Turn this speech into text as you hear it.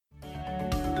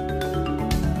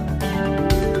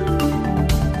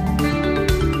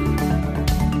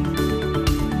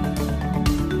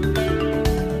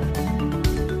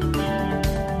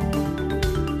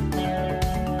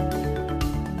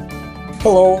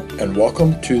Hello and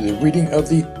welcome to the reading of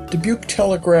the Dubuque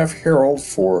Telegraph Herald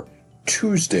for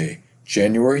Tuesday,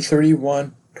 January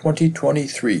 31,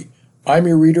 2023. I'm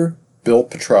your reader, Bill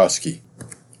Petrosky.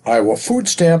 Iowa Food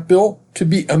Stamp Bill to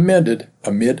be amended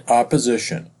amid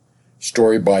opposition.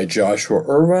 Story by Joshua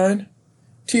Irvine,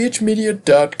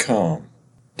 thmedia.com.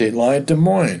 Dateline Des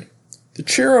Moines. The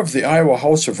chair of the Iowa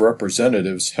House of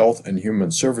Representatives Health and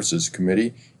Human Services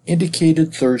Committee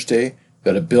indicated Thursday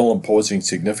that a bill imposing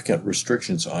significant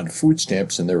restrictions on food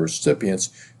stamps and their recipients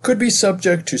could be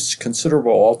subject to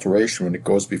considerable alteration when it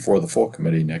goes before the full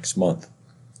committee next month.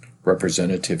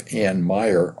 Representative Ann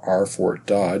Meyer, R. Fort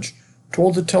Dodge,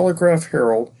 told the Telegraph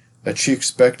Herald that she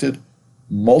expected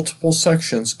multiple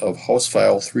sections of House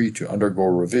File 3 to undergo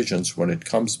revisions when it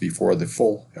comes before the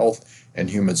full Health and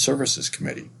Human Services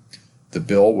Committee. The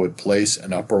bill would place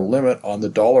an upper limit on the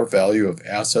dollar value of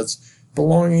assets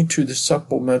belonging to the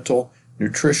Supplemental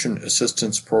Nutrition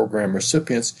Assistance Program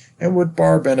recipients and would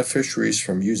bar beneficiaries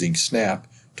from using SNAP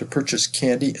to purchase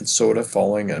candy and soda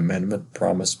following an amendment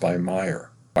promised by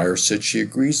Meyer. Meyer said she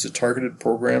agrees the targeted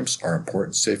programs are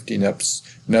important safety nets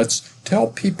to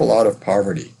help people out of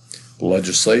poverty. The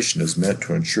legislation is meant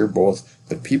to ensure both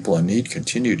that people in need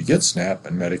continue to get SNAP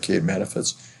and Medicaid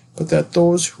benefits, but that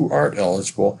those who aren't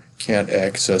eligible can't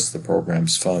access the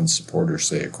program's funds, supporters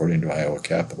say, according to Iowa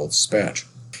Capital Dispatch.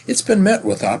 It's been met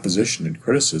with opposition and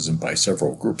criticism by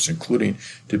several groups, including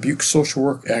Dubuque social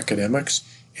work academics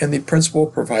and the principal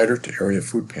provider to area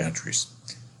food pantries.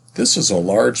 This is a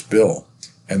large bill,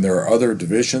 and there are other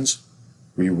divisions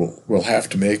we'll have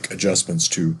to make adjustments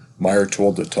to, Meyer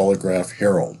told the Telegraph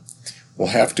Herald. We'll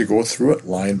have to go through it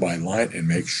line by line and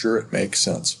make sure it makes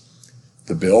sense.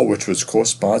 The bill, which was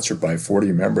co-sponsored by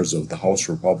 40 members of the House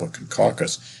Republican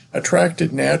caucus,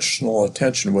 attracted national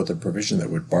attention with a provision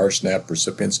that would bar SNAP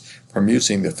recipients from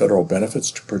using the federal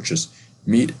benefits to purchase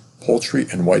meat, poultry,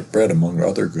 and white bread, among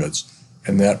other goods,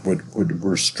 and that would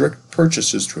restrict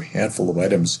purchases to a handful of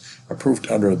items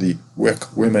approved under the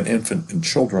WIC Women, Infant, and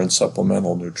Children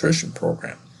Supplemental Nutrition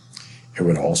Program. It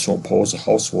would also impose a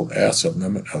household asset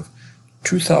limit of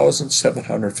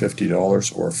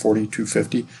 $2,750 or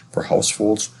 $4,250 for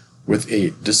households with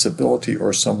a disability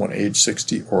or someone age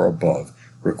 60 or above,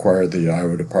 require the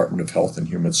Iowa Department of Health and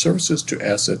Human Services to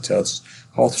asset test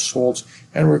households,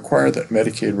 and require that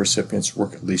Medicaid recipients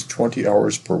work at least 20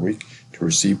 hours per week to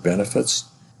receive benefits,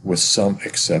 with some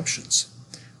exceptions.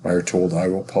 Meyer told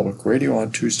Iowa Public Radio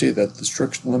on Tuesday that the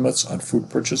strict limits on food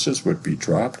purchases would be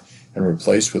dropped and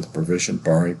replaced with a provision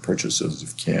barring purchases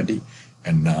of candy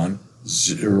and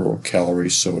non-zero-calorie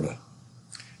soda.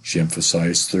 She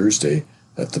emphasized Thursday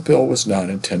that the bill was not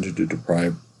intended to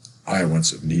deprive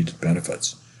Iowans of needed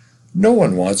benefits. No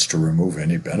one wants to remove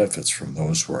any benefits from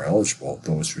those who are eligible,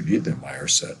 those who need them, Meyer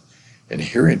said. In a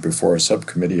hearing before a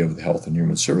subcommittee of the Health and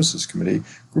Human Services Committee,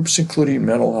 groups including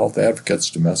mental health advocates,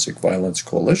 domestic violence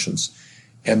coalitions,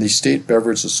 and the State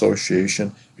Beverage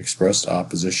Association expressed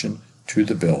opposition to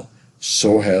the bill.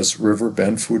 So has River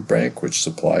Bend Food Bank, which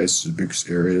supplies Dubuque's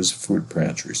area's food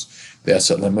pantries. The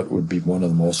asset limit would be one of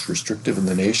the most restrictive in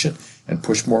the nation and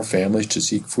push more families to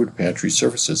seek food pantry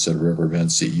services, said River Bend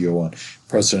CEO and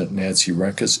President Nancy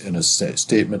Renkus in a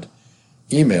statement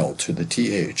emailed to the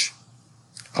TH.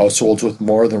 Households with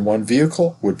more than one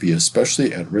vehicle would be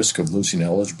especially at risk of losing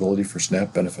eligibility for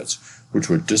SNAP benefits, which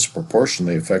would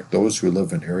disproportionately affect those who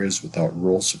live in areas without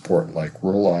public support like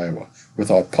rural Iowa,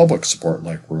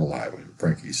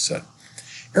 Brinke said.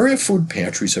 Area food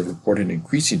pantries have reported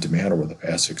increasing demand over the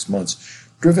past 6 months,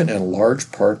 driven in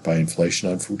large part by inflation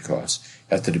on food costs.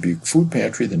 At the Dubuque Food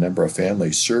Pantry, the number of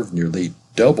families served nearly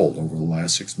doubled over the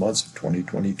last 6 months of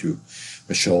 2022.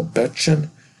 Michelle Betchen,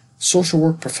 social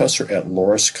work professor at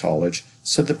Loras College,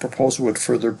 said the proposal would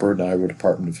further burden Iowa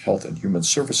Department of Health and Human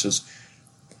Services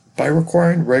by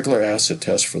requiring regular asset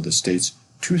tests for the state's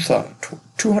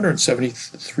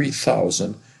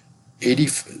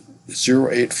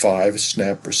 273,085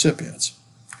 SNAP recipients.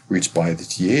 Reached by the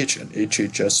TH, an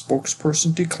HHS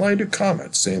spokesperson declined to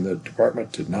comment, saying the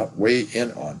department did not weigh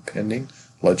in on pending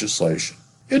legislation.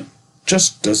 It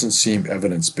just doesn't seem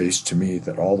evidence-based to me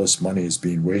that all this money is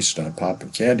being wasted on pop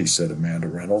and candy, said Amanda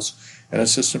Reynolds, an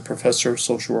assistant professor of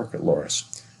social work at Loras.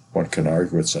 One can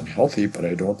argue it's unhealthy, but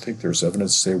I don't think there's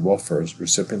evidence to say welfare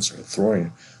recipients are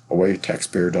throwing away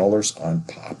taxpayer dollars on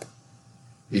pop.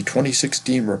 A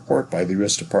 2016 report by the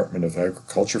U.S. Department of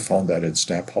Agriculture found that in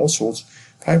SNAP households,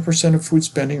 5% of food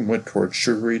spending went toward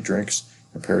sugary drinks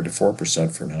compared to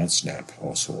 4% for non-SNAP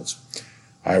households.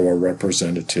 Iowa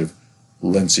Representative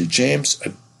Lindsey James,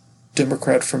 a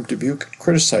Democrat from Dubuque,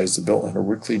 criticized the bill in her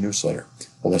weekly newsletter.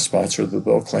 While the sponsor of the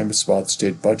bill claimed it's about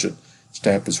state budget,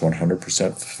 SNAP is 100%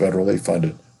 federally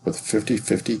funded, with a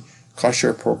 50-50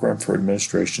 cost-share program for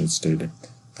administration stated.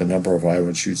 The number of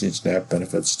Iowans using SNAP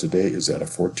benefits today is at a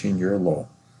 14-year low.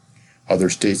 Other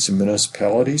states and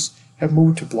municipalities have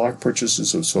moved to block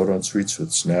purchases of soda and sweets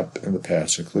with SNAP in the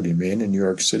past, including Maine and New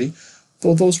York City,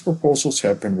 though those proposals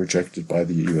have been rejected by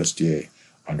the USDA.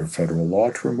 Under federal law,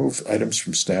 to remove items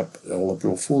from SNAP's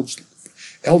eligible food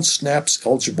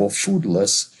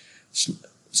lists,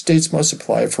 states must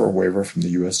apply for a waiver from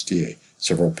the USDA.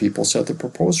 Several people said the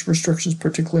proposed restrictions,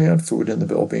 particularly on food in the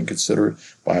bill being considered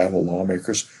by Iowa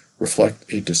lawmakers, reflect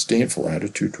a disdainful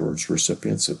attitude towards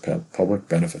recipients of public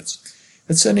benefits.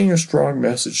 It's sending a strong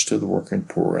message to the working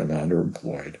poor and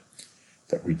underemployed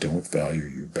that we don't value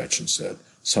you, Betchen said.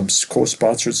 Some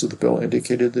co-sponsors of the bill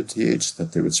indicated to TH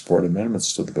that they would support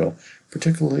amendments to the bill,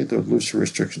 particularly the looser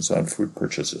restrictions on food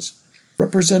purchases.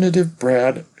 Representative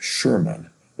Brad Sherman,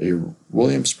 a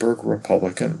Williamsburg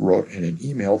Republican, wrote in an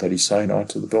email that he signed on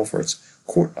to the bill for its,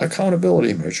 quote,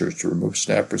 accountability measures to remove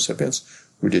SNAP recipients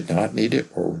who did not need it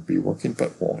or would be working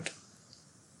but won't.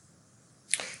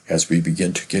 As we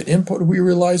begin to get input, we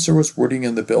realized there was wording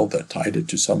in the bill that tied it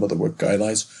to some of the WIC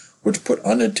guidelines, which put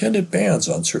unintended bans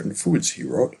on certain foods, he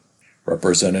wrote.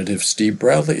 Representative Steve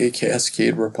Bradley, a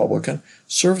Cascade Republican,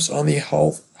 serves on the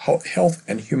Health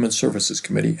and Human Services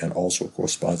Committee and also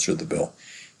co-sponsored the bill.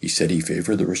 He said he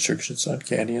favored the restrictions on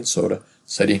candy and soda,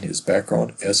 citing his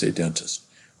background as a dentist.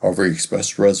 However, he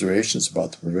expressed reservations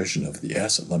about the provision of the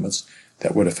asset limits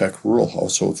that would affect rural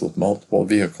households with multiple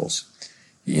vehicles.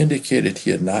 He indicated he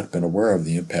had not been aware of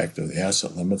the impact of the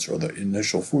asset limits or the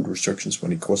initial food restrictions when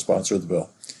he co-sponsored the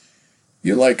bill.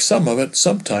 You like some of it,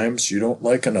 sometimes you don't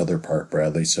like another part,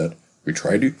 Bradley said. We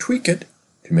try to tweak it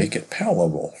to make it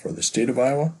palatable for the state of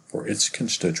Iowa for its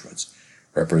constituents.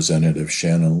 Representative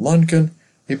Shannon Lundgren,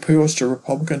 a Peosta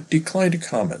Republican, declined to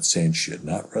comment, saying she had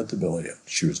not read the bill yet.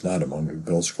 She was not among the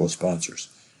bill's co-sponsors.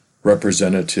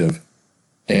 Representative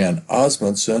Ann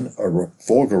Osmundson, a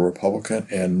Volga Republican,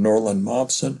 and Norland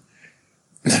Momsen,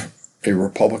 a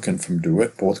Republican from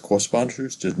DeWitt, both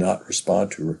co-sponsors, did not respond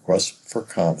to requests for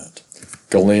comment.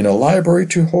 Galena Library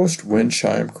to host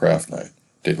Windchime Craft Night.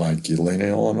 Dateline Galena,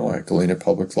 Illinois. Galena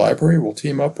Public Library will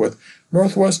team up with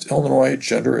Northwest Illinois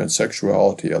Gender and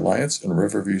Sexuality Alliance and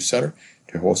Riverview Center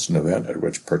to host an event at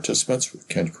which participants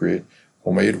can create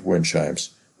homemade wind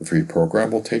chimes. The free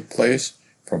program will take place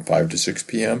from 5 to 6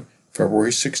 p.m.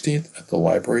 February 16th at the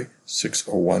library,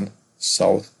 601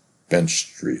 South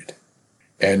Bench Street.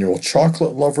 Annual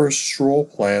Chocolate Lovers Stroll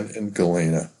planned in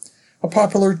Galena. A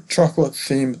popular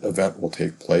chocolate-themed event will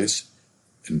take place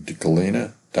in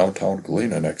Galena, downtown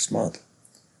Galena, next month.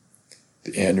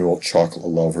 The annual Chocolate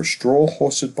Lovers Stroll,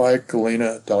 hosted by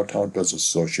Galena Downtown Business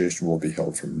Association, will be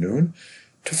held from noon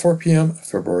to 4 p.m.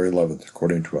 February 11th,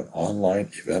 according to an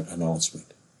online event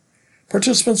announcement.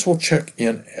 Participants will check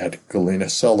in at Galena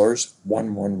Cellars,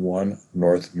 111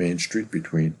 North Main Street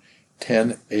between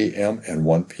 10 a.m. and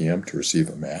 1 p.m. to receive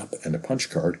a map and a punch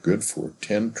card good for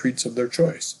 10 treats of their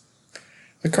choice.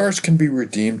 The cards can be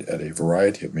redeemed at a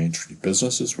variety of Main Street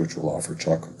businesses, which will offer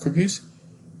chocolate cookies,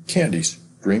 candies,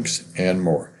 drinks, and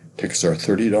more. Tickets are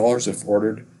 $30 if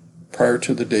ordered prior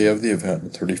to the day of the event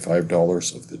and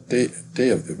 $35 of the day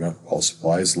of the event while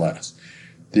supplies last.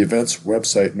 The event's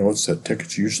website notes that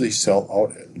tickets usually sell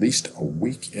out at least a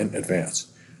week in advance.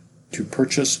 To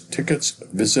purchase tickets,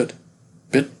 visit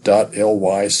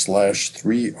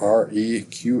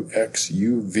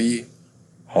bit.ly/3REQXUV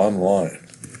online.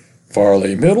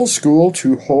 Farley Middle School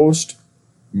to host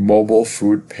Mobile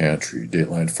Food Pantry.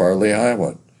 Dateline Farley,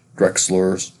 Iowa.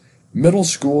 Drexler's Middle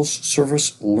School's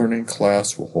Service Learning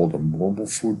class will hold a mobile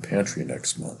food pantry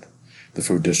next month. The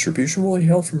food distribution will be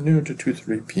held from noon to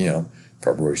 2:30 p.m.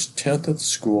 February 10th at the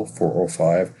school,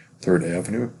 405 3rd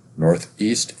Avenue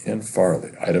Northeast in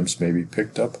Farley. Items may be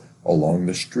picked up along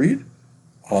the street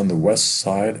on the west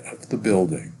side of the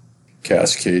building.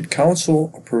 Cascade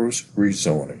Council approves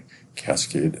rezoning.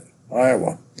 Cascade,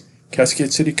 Iowa.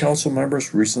 Cascade City Council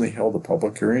members recently held a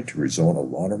public hearing to rezone a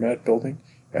laundromat building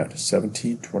at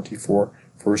 1724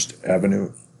 1st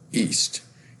Avenue East.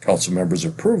 Council members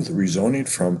approved the rezoning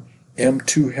from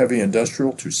M2 Heavy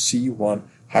Industrial to C1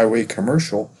 Highway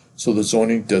Commercial, so the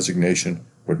zoning designation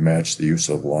would match the use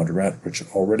of the laundromat, which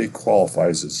already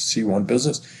qualifies as a C1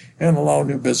 business, and allow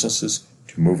new businesses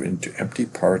to move into empty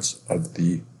parts of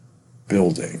the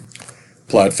building.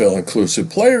 Platteville Inclusive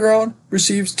Playground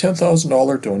receives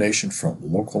 $10,000 donation from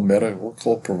local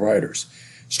medical providers.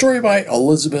 Story by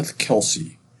Elizabeth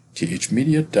Kelsey,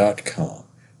 thmedia.com.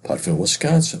 Platteville,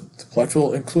 Wisconsin. The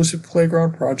Platteville Inclusive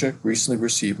Playground Project recently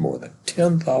received more than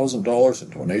 $10,000 in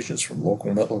donations from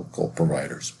local medical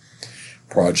providers.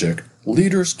 Project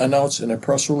leaders announced in a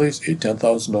press release a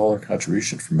 $10,000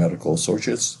 contribution from Medical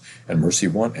Associates and Mercy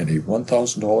One and a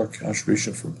 $1,000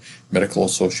 contribution from Medical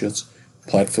Associates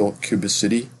Platteville Cuba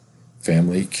City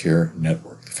Family Care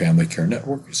Network. The Family Care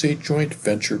Network is a joint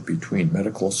venture between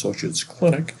Medical Associates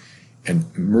Clinic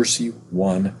and Mercy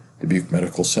One Dubuque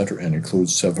Medical Center and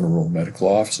includes 7 rural medical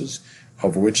offices,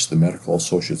 of which the Medical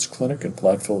Associates Clinic in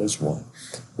Platteville is one.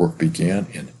 Work began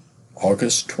in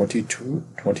August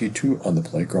 2022 on the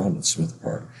playground in Smith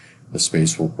Park. The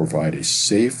space will provide a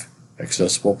safe,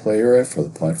 accessible play area for the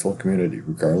Platteville community,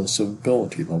 regardless of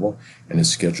ability level, and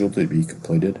is scheduled to be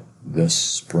completed this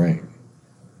spring.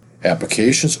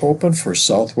 Applications open for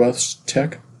Southwest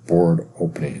Tech Board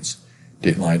openings.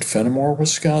 Dateline Fenimore,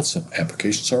 Wisconsin.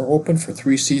 Applications are open for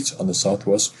 3 seats on the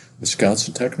Southwest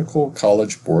Wisconsin Technical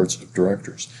College Boards of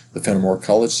Directors. The Fenimore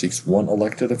College seeks 1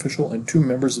 elected official and 2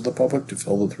 members of the public to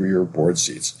fill the 3-year board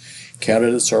seats.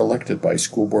 Candidates are elected by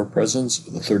school board presidents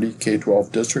of the 30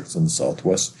 K-12 districts in the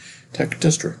Southwest Tech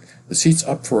District. The seats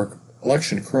up for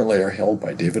election currently are held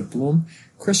by David Bloom,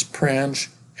 Chris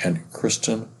Prange, and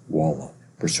Kristen Wallen.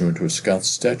 Pursuant to Wisconsin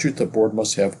statute, the board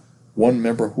must have 1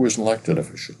 member who is an elected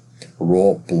official. A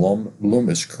role Bloom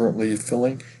is currently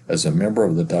filling as a member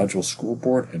of the Dodgeville School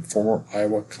Board and former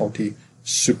Iowa County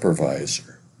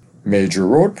Supervisor. Major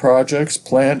road projects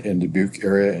planned in Dubuque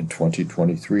area in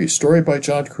 2023. Story by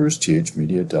John Cruz,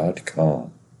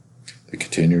 thmedia.com. The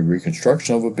continued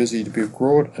reconstruction of a busy Dubuque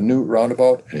road, a new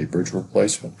roundabout, and a bridge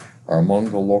replacement are among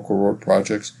the local road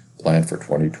projects planned for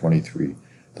 2023.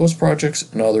 Those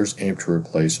projects and others aim to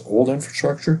replace old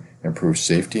infrastructure, improve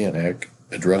safety, and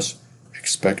address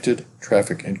expected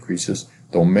traffic increases,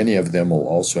 though many of them will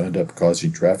also end up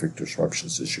causing traffic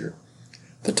disruptions this year.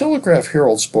 The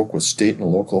Telegraph-Herald spoke with state and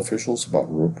local officials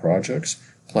about road projects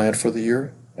planned for the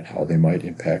year and how they might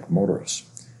impact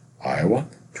motorists. Iowa,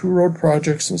 2 road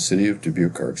projects in the city of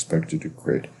Dubuque are expected to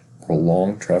create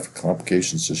prolonged traffic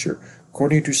complications this year,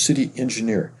 according to city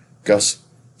engineer Gus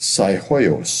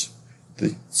Saihoyos.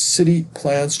 The city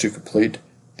plans to complete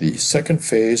the second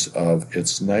phase of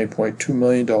its $9.2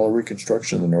 million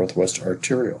reconstruction of the Northwest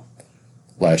Arterial.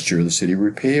 Last year, the city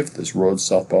repaved this road's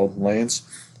southbound lanes,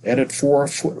 added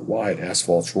 4-foot-wide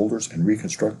asphalt shoulders, and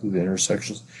reconstructed the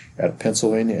intersections at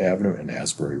Pennsylvania Avenue and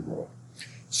Asbury Road.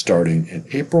 Starting in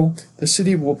April, the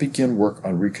city will begin work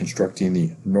on reconstructing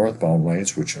the northbound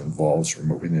lanes, which involves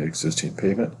removing the existing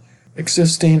pavement,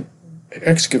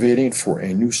 excavating for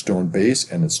a new stone base,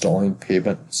 and installing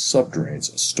pavement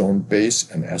subdrains, stone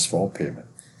base, and asphalt pavement.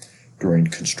 During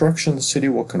construction, the city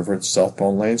will convert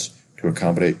southbound lanes to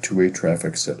accommodate 2-way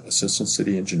traffic, said Assistant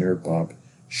City Engineer Bob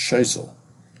Scheisel.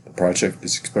 The project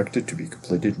is expected to be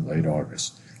completed in late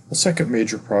August. The second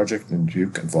major project in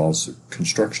Dubuque involves the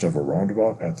construction of a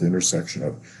roundabout at the intersection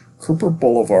of Cooper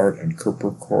Boulevard and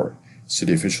Cooper Court.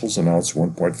 City officials announced a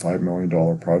 $1.5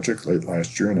 million project late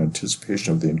last year in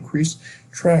anticipation of the increased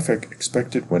traffic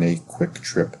expected when a Quick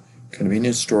Trip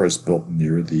convenience store is built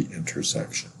near the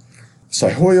intersection.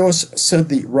 Saihoyos said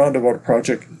the roundabout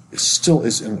project still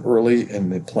is early in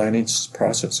the planning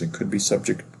process and could be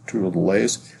subject to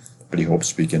delays, but he hopes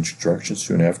to begin construction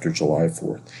soon after July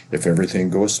 4th. If everything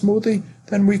goes smoothly,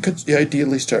 then we could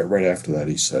ideally start right after that,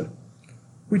 he said.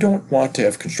 We don't want to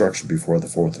have construction before the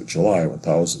 4th of July when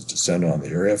thousands descend on the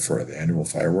area for the annual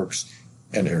fireworks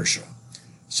and air show.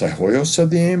 Saihoyos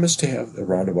said the aim is to have the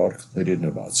roundabout completed in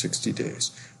about 60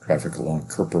 days. Traffic along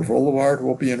Cooper Boulevard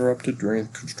will be interrupted during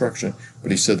construction,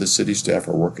 but he said the city staff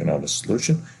are working on a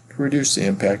solution to reduce the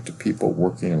impact of people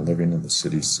working and living in the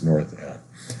city's north end.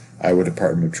 Iowa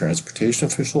Department of Transportation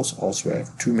officials also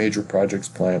have 2 major projects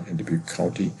planned in Dubuque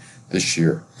County this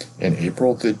year. In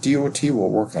April, the DOT will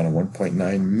work on a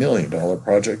 $1.9 million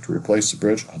project to replace the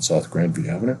bridge on South Grandview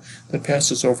Avenue that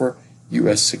passes over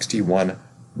US 61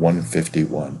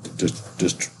 151.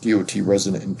 DOT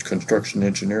resident and construction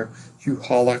engineer Hugh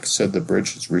Hollock said the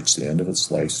bridge has reached the end of its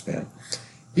lifespan.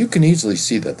 You can easily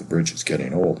see that the bridge is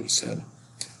getting old, he said.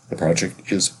 The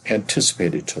project is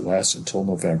anticipated to last until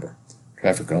November.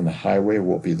 Traffic on the highway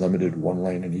will be limited to 1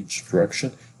 lane in each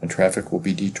direction, and traffic will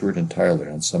be detoured entirely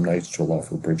on some nights to allow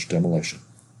for bridge demolition.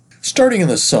 Starting in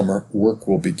the summer, work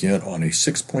will begin on a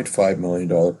 $6.5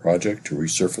 million project to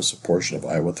resurface a portion of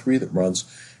Iowa 3 that runs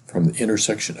from the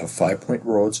intersection of 5 Point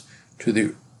Roads to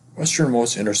the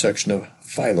westernmost intersection of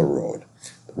Filer Road.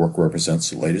 The work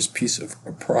represents the latest piece of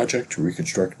a project to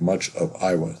reconstruct much of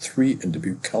Iowa 3 in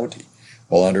Dubuque County.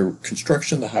 While under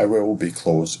construction, the highway will be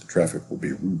closed and traffic will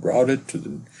be rerouted to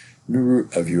the new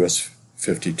route of US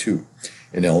 52.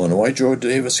 In Illinois, Joe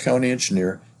Davis County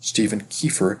Engineer Stephen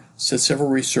Kiefer said several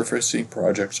resurfacing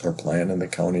projects are planned in the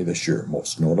county this year.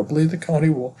 Most notably, the county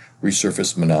will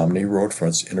resurface Menominee Road from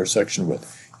its intersection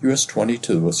with US 20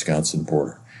 to the Wisconsin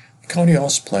border. The county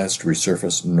also plans to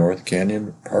resurface North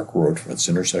Canyon Park Road from its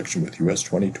intersection with US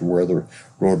 20 to where the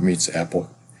road meets Apple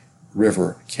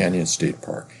River Canyon State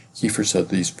Park. Kiefer said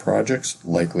these projects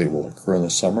likely will occur in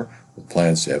the summer, with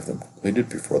plans to have them completed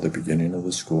before the beginning of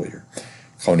the school year.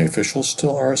 County officials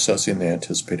still are assessing the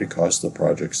anticipated cost of the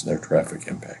projects and their traffic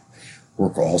impact.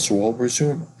 Work also will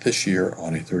resume this year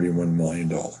on a $31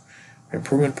 million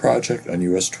improvement project on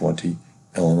US 20,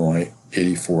 Illinois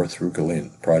 84 through Galena.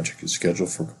 The project is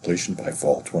scheduled for completion by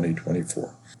fall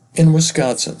 2024. In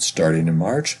Wisconsin, starting in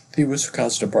March, the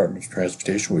Wisconsin Department of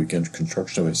Transportation will begin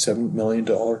construction of a $7 million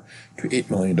to $8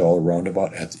 million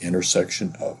roundabout at the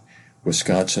intersection of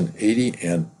Wisconsin 80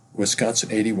 and Wisconsin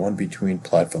 81 between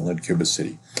Platteville and Cuba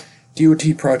City.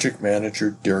 DOT project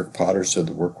manager Derek Potter said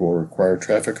the work will require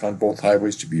traffic on both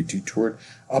highways to be detoured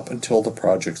up until the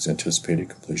project's anticipated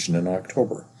completion in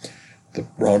October. The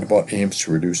roundabout aims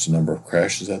to reduce the number of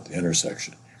crashes at the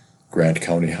intersection. Grant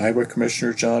County Highway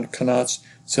Commissioner John Knotts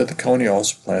said the county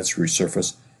also plans to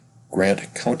resurface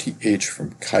Grant County H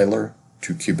from Kyler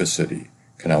to Cuba City.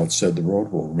 Knotts said the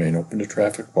road will remain open to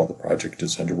traffic while the project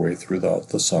is underway throughout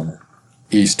the summer.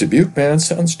 East Dubuque man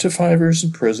sentenced to 5 years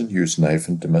in prison, used knife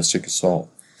in domestic assault.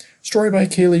 Story by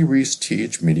Kaylee Reese,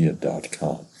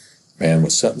 thmedia.com. Man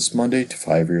was sentenced Monday to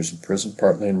 5 years in prison,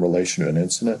 partly in relation to an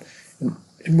incident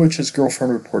in which his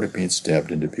girlfriend reported being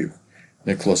stabbed in Dubuque.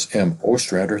 Nicholas M.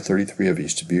 Ostrander, 33, of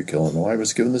East Dubuque, Illinois,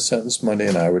 was given the sentence Monday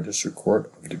in Iowa District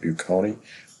Court of Dubuque County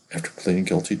after pleading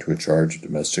guilty to a charge of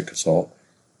domestic assault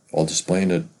while displaying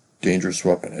a dangerous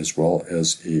weapon as well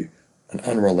as an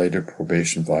unrelated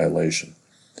probation violation.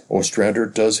 Ostrander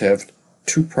does have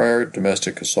 2 prior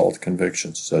domestic assault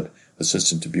convictions, said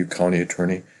Assistant Dubuque County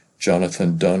Attorney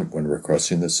Jonathan Dunn when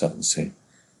requesting the sentencing.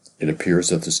 It appears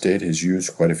that the state has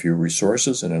used quite a few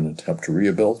resources in an attempt to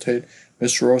rehabilitate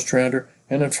Mr. Ostrander,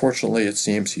 and unfortunately it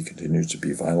seems he continues to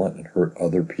be violent and hurt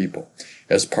other people.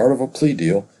 As part of a plea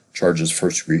deal, charges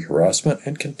first-degree harassment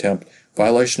and contempt,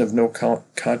 violation of no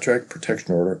contract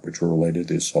protection order, which were related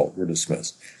to the assault, were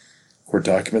dismissed. Court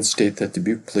documents state that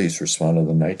Dubuque police responded to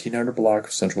the 1900 block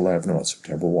of Central Avenue on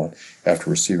September 1 after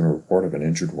receiving a report of an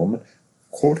injured woman,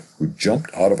 quote, who jumped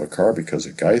out of a car because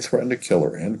a guy threatened to kill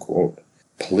her, end quote.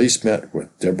 Police met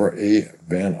with Deborah A.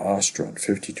 Van Ostrand,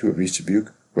 52, of East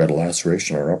Dubuque, who had a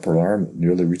laceration on her upper arm that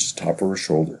nearly reached the top of her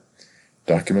shoulder.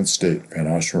 Documents state Van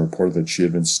Ostrand reported that she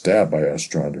had been stabbed by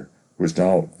Ostrander, who is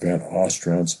now Van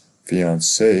Ostrand's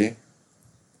fiancée,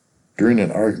 during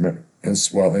an argument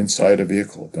while inside a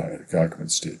vehicle,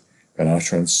 documents state. Van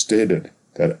Ostrand stated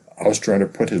that Ostrander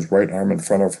put his right arm in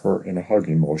front of her in a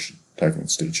hugging motion,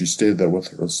 documents state. She stated that with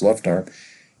his left arm,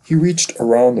 he reached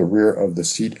around the rear of the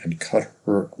seat and cut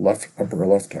her upper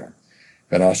left arm.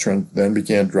 Van Ostrand then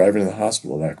began driving to the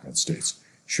hospital, document states.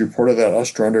 She reported that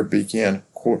Ostrander began,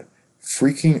 quote,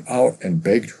 freaking out and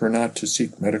begged her not to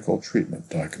seek medical treatment,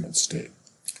 documents state.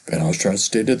 Van Ostrand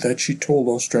stated that she told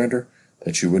Ostrander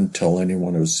that she wouldn't tell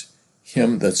anyone it was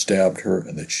him that stabbed her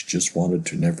and that she just wanted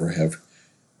to never have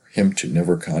him to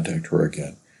never contact her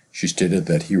again. She stated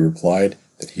that he replied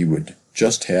that he would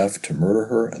just have to murder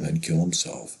her and then kill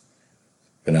himself.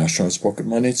 Van Ostrand spoke at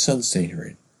Monday's sentencing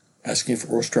hearing, asking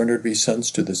for Ostrander to be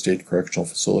sentenced to the state correctional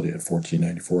facility at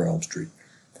 1494 Elm Street.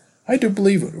 I do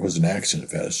believe it was an accident,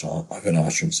 Van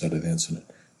Ostrand said of the incident.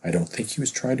 I don't think he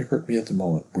was trying to hurt me at the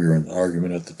moment. We were in an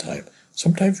argument at the time.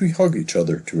 Sometimes we hug each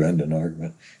other to end an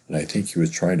argument, and I think he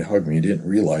was trying to hug me. He didn't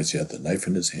realize he had the knife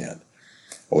in his hand.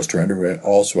 Ostrander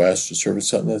also asked to serve a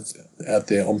sentence at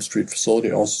the Elm Street facility,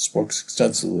 also spoke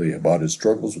extensively about his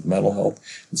struggles with mental health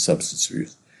and substance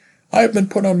abuse. I have been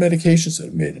put on medications that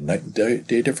have made a night and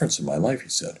day difference in my life, he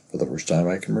said. For the first time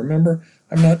I can remember,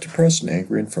 I'm not depressed and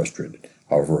angry and frustrated.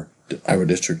 However, Iowa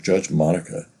District Judge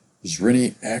Monica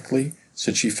Zrini Ackley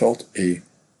said she felt a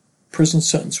prison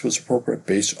sentence was appropriate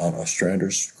based on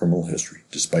Ostrander's criminal history.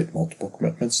 Despite multiple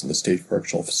commitments in the state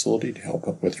correctional facility to help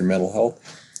him with your mental health,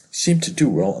 he seemed to do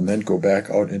well and then go back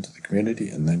out into the community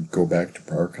and then go back to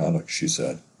prior conduct, she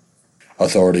said.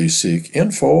 Authorities seek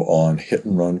info on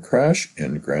hit-and-run crash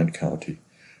in Grant County.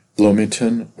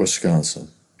 Bloomington, Wisconsin.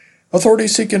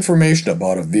 Authorities seek information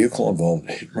about a vehicle involved in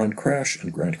a hit-and-run crash in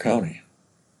Grant County.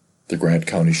 The Grant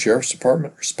County Sheriff's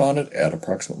Department responded at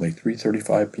approximately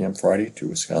 3:35 p.m. Friday to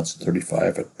Wisconsin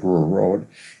 35 at Brewer Road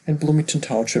in Bloomington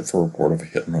Township for a report of a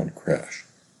hit-and-run crash.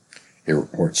 A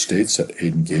report states that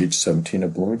Aiden Gage, 17,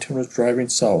 of Bloomington, was driving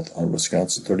south on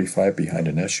Wisconsin 35 behind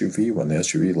an SUV when the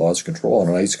SUV lost control on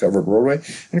an ice-covered roadway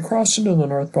and crossed into the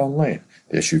northbound lane.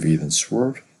 The SUV then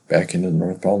swerved back into the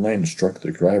northbound lane and struck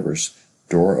the driver's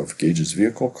door of Gage's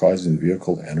vehicle, causing the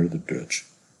vehicle to enter the ditch.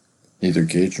 Neither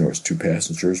Gage nor his two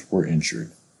passengers were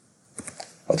injured.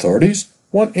 Authorities: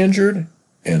 one injured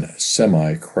in a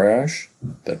semi-crash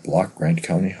that blocked Grant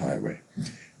County Highway.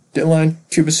 Dateline,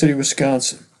 Cuba City,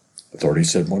 Wisconsin.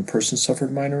 Authorities said one person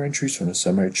suffered minor injuries when a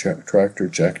semi-tractor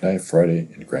jackknifed Friday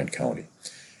in Grant County.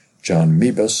 John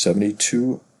Mebus,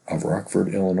 72, of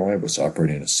Rockford, Illinois, was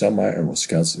operating a semi on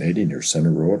Wisconsin 80 near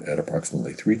Center Road at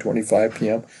approximately 3:25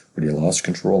 p.m. when he lost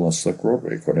control on a slick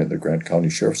roadway, according to the Grant County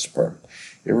Sheriff's Department.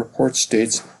 A report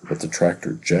states that the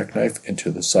tractor jackknifed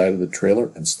into the side of the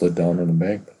trailer and slid down an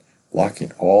embankment,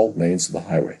 blocking all lanes of the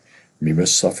highway. Mebus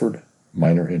suffered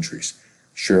minor injuries.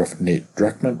 Sheriff Nate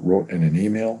Dreckman wrote in an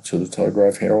email to the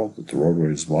Telegraph-Herald that the roadway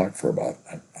was blocked for about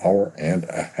an hour and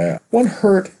a half. One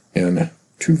hurt in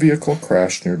two-vehicle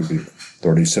crash near Dubuque.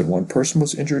 Authorities said one person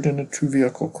was injured in a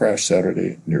two-vehicle crash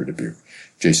Saturday near Dubuque.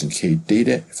 Jason K.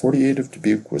 Data, 48, of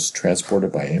Dubuque, was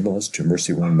transported by ambulance to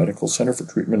Mercy One Medical Center for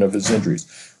treatment of his injuries,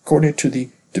 according to the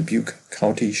Dubuque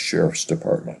County Sheriff's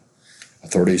Department.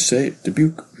 Authorities say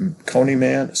Dubuque County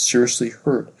man seriously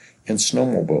hurt in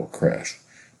snowmobile crash.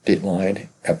 Dateline,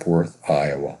 Epworth,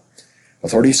 Iowa.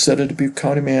 Authorities said a Dubuque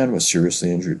County man was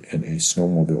seriously injured in a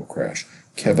snowmobile crash.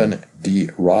 Kevin D.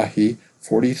 Rahi,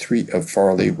 43, of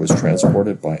Farley, was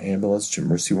transported by ambulance to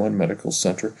Mercy One Medical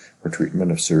Center for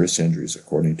treatment of serious injuries,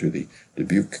 according to the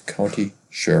Dubuque County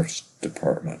Sheriff's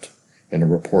Department. In a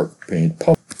report made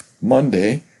public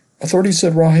Monday, authorities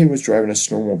said Rahi was driving a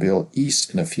snowmobile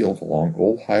east in a field along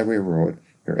Old Highway Road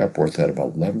near Epworth at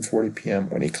about 11:40 p.m.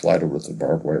 when he collided with a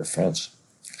barbed wire fence.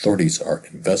 Authorities are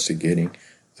investigating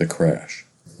the crash.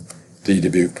 The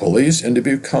Dubuque Police and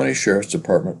Dubuque County Sheriff's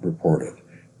Department reported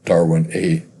Darwin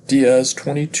A. Diaz,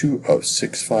 22, of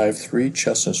 653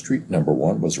 Chestnut Street, No.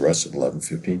 1, was arrested at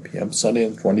 11:15 p.m. Sunday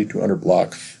in the 2200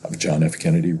 block of John F.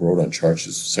 Kennedy Road on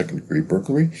charges of second-degree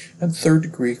burglary and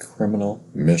third-degree criminal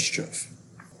mischief.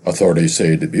 Authorities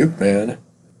say a Dubuque man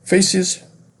faces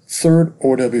third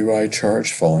OWI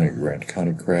charge following a Grant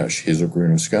County crash, Hazel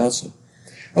Green, Wisconsin.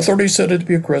 Authorities said a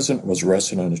Dubuque resident was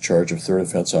arrested on a charge of third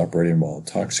offense operating while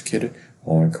intoxicated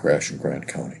following a crash in Grant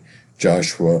County.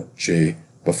 Joshua J.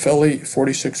 Buffelli,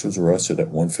 46, was arrested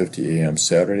at 1:50 a.m.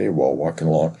 Saturday while walking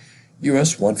along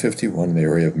U.S. 151 in the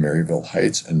area of Maryville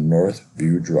Heights and North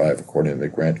View Drive, according to the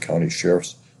Grant County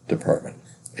Sheriff's Department.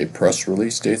 A press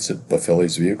release states that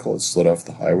Buffelli's vehicle had slid off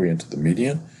the highway into the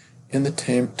median in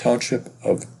the township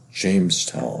of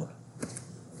Jamestown.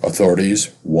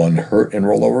 Authorities: one hurt in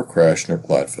rollover crash near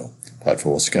Platteville.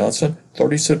 Platteville, Wisconsin.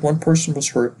 Authorities said one person was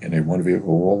hurt in a one-vehicle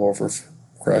rollover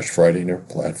crash Friday near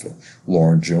Platteville.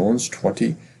 Lauren Jones,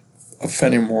 20, of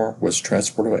Fenimore, was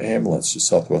transported by ambulance to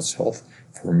Southwest Health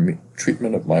for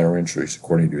treatment of minor injuries,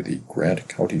 according to the Grant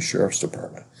County Sheriff's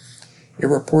Department. A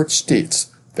report states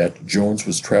that Jones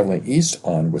was traveling east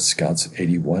on Wisconsin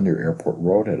 81 near Airport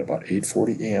Road at about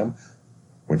 8:40 a.m.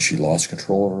 when she lost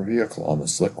control of her vehicle on the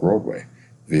slick roadway.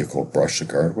 The vehicle brushed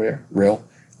the guardrail,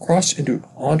 crossed into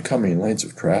oncoming lanes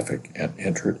of traffic, and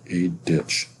entered a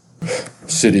ditch.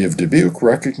 City of Dubuque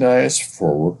recognized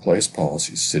for workplace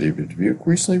policies. City of Dubuque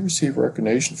recently received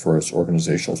recognition for its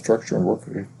organizational structure and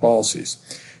workplace policies.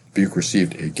 Dubuque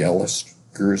received a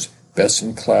Gallagher's Best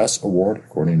in Class award,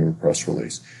 according to a press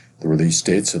release. The release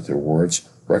states that the awards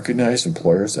recognize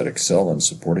employers that excel in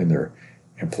supporting their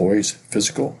employees'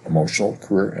 physical, emotional,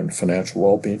 career, and financial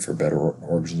well-being for better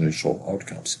organizational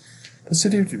outcomes. The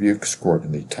City of Dubuque scored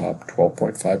in the top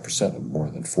 12.5% of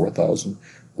more than 4,000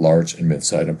 large and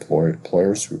mid-sized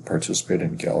employers who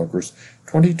participated in Gallagher's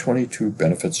 2022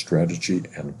 Benefit Strategy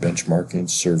and Benchmarking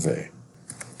Survey.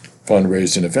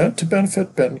 Fundraising event to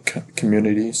benefit Benton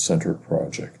Community Center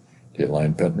Project.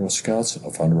 Dateline, Benton, Wisconsin. A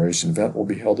fundraising event will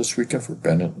be held this weekend for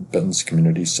Benton's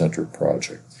Community Center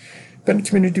Project. Benton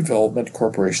Community Development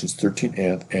Corporation's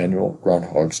 13th annual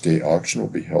Groundhog's Day auction will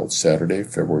be held Saturday,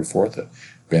 February 4th at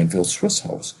Banville Swiss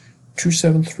House,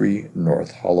 273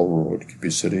 North Hollow Road,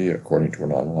 Cuba City, according to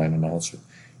an online announcement.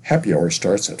 Happy hour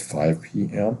starts at 5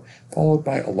 p.m., followed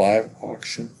by a live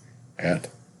auction at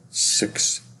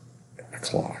 6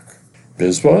 o'clock.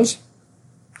 BizBuzz.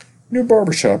 New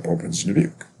barbershop opens in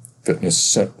Dubuque.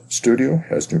 Fitness studio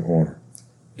has new owner.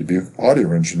 Dubuque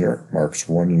audio engineer marks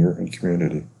 1 year in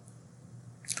community.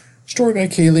 Story by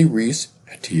Kaylee Reese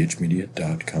at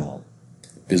thmedia.com.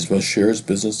 BizBuzz shares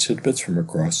business tidbits from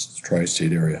across the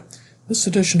tri-state area. This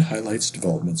edition highlights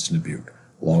developments in Dubuque.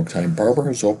 A longtime barber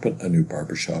has opened a new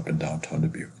barbershop in downtown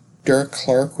Dubuque. Derek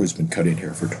Clark, who's been cutting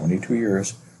hair for 22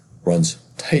 years, runs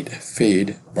Tight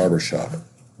Fade Barbershop,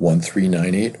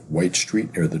 1398 White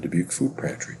Street near the Dubuque Food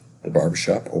Pantry. The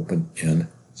barbershop opened in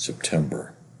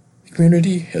September. The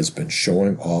community has been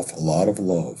showing off a lot of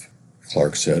love,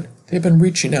 Clark said. They've been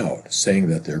reaching out, saying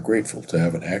that they're grateful to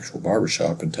have an actual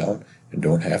barbershop in town and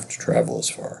don't have to travel as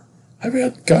far.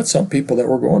 I've got some people that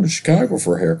were going to Chicago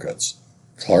for haircuts.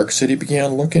 Clark said he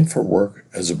began looking for work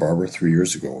as a barber 3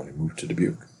 years ago when he moved to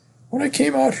Dubuque. When I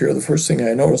came out here, the first thing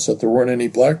I noticed that there weren't any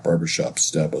black barbershops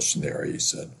established in the area, he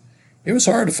said. It was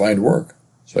hard to find work,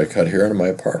 so I cut hair in my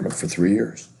apartment for 3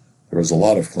 years. There was a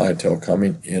lot of clientele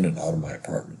coming in and out of my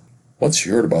apartment. Once he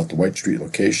heard about the White Street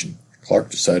location,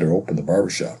 Clark decided to open the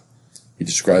barbershop. He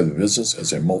described the business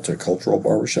as a multicultural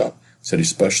barbershop, said he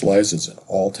specializes in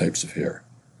all types of hair.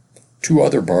 2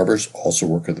 other barbers also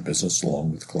work at the business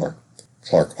along with Clark.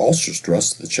 Clark also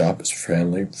stressed the shop is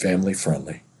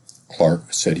family-friendly.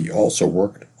 Clark said he also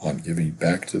worked on giving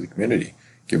back to the community,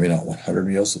 giving out 100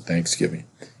 meals at Thanksgiving.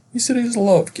 He said he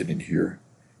loved getting to hear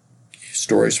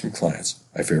stories from clients.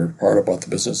 My favorite part about the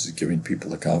business is giving people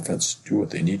the confidence to do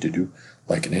what they need to do,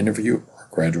 like an interview or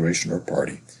a graduation or a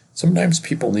party. Sometimes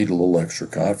people need a little extra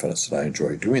confidence, and I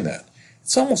enjoy doing that.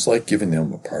 It's almost like giving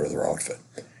them a part of their outfit.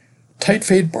 Tight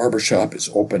Fade Barbershop is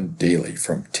open daily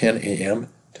from 10 a.m.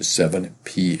 to 7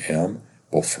 p.m.,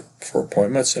 both for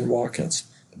appointments and walk-ins.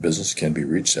 The business can be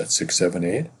reached at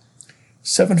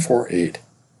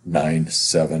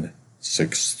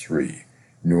 678-748-9763.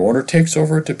 New owner takes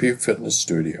over at Dubuque Fitness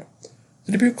Studio.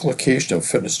 The Dubuque location of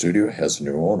Fitness Studio has a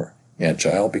new owner. Aunt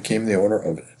Gile became the owner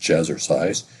of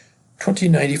Jazzercise,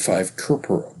 2095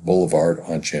 Cooper Boulevard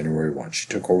on January 1. She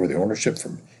took over the ownership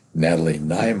from Natalie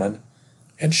Nyman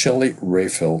and Shelley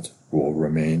Rayfeld, who will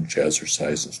remain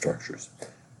Jazzercise instructors.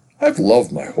 I've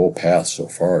loved my whole path so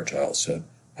far, Giles said.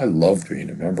 I loved being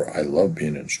a member, I loved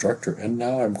being an instructor, and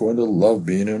now I'm going to love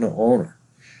being an owner.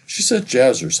 She said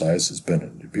Jazzercise has been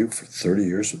in Dubuque for 30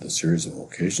 years with a series of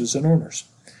locations and owners.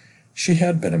 She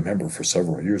had been a member for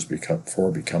several years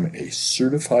before becoming a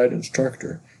certified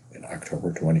instructor in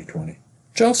October 2020.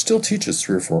 Giles still teaches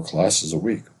 3 or 4 classes a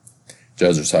week.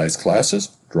 Jazzercise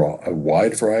classes draw a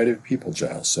wide variety of people,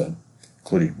 Giles said,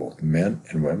 including both men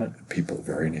and women and people of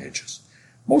varying ages.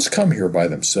 Most come here by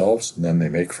themselves, and then they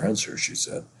make friends here, she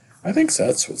said. I think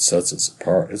that's what sets us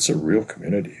apart. It's a real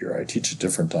community here. I teach at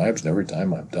different times, and every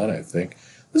time I'm done, I think,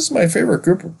 this is my favorite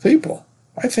group of people.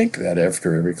 I think that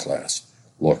after every class.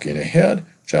 Looking ahead,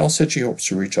 Giles said she hopes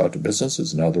to reach out to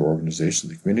businesses and other organizations in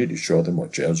the community to show them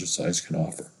what Jazzercise can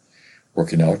offer.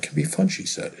 Working out can be fun, she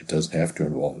said. It doesn't have to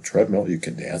involve a treadmill. You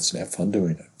can dance and have fun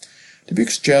doing it.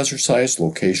 Dubuque's Jazzercise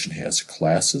location has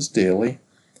classes daily,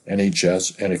 and a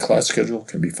class schedule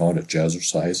can be found at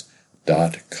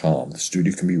jazzercise.com. The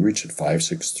studio can be reached at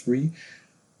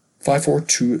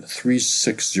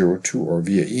 563-542-3602 or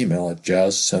via email at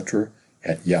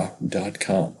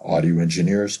jazzcenter@yahoo.com. Audio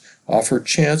engineers offer a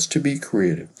chance to be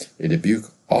creative. A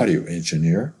Dubuque audio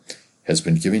engineer has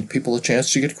been giving people a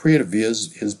chance to get creative via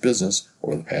his business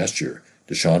over the past year.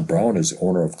 Deshaun Brown is the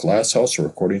owner of Glass House, a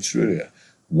recording studio at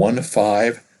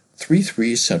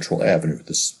 1533 Central Avenue,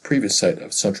 the previous site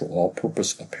of Central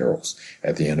All-Purpose Apparels.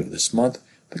 At the end of this month,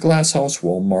 the Glass House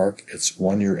will mark its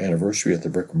 1-year anniversary at the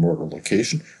brick-and-mortar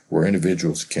location, where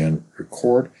individuals can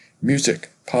record music,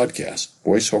 podcasts,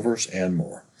 voiceovers, and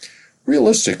more.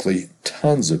 Realistically,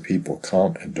 tons of people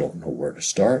come and don't know where to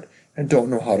start and don't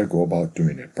know how to go about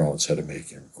doing it, Brown said of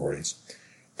making recordings.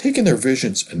 Taking their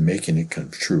visions and making it come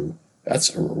true,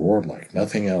 that's a reward like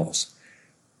nothing else.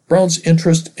 Brown's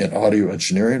interest in audio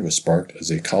engineering was sparked as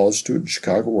a college student in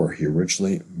Chicago, where he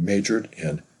originally majored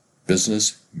in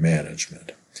business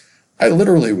management. I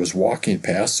literally was walking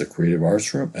past the creative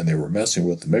arts room, and they were messing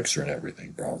with the mixer and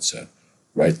everything, Brown said.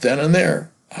 Right then and there,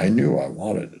 I knew I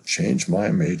wanted to change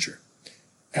my major.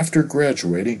 After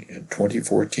graduating in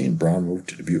 2014, Brown moved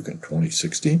to Dubuque in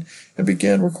 2016 and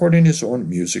began recording his own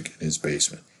music in his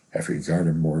basement. After he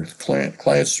garnered more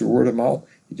clients through word of mouth,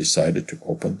 he decided to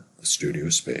open the studio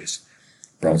space.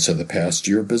 Brown said the past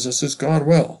year business has gone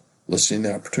well, listing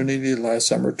the opportunity last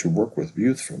summer to work with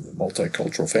youth from the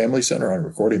Multicultural Family Center on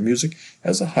recording music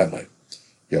as a highlight.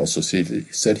 He also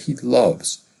said he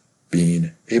loves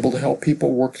being able to help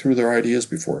people work through their ideas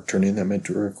before turning them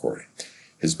into a recording.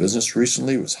 His business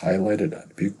recently was highlighted on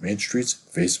Dubuque Main Street's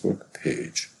Facebook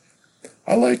page.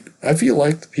 I feel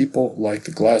like the people like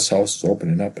the Glass House is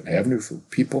opening up an avenue for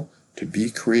people to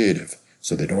be creative,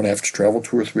 so they don't have to travel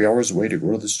 2 or 3 hours away to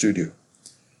go to the studio.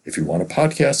 If you want a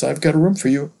podcast, I've got a room for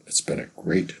you. It's been a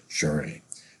great journey.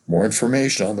 More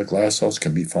information on the Glass House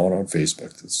can be found on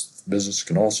Facebook. This business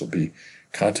can also be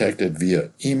contacted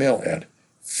via email at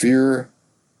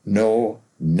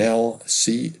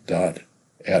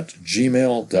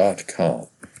fearnolc@gmail.com.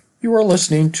 You are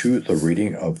listening to the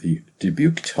reading of the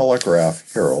Dubuque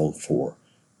Telegraph Herald for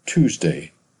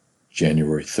Tuesday,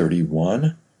 January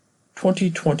 31,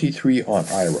 2023 on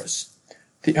IRIS,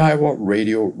 the Iowa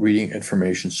Radio Reading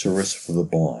Information Service for the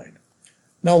Blind.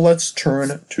 Now let's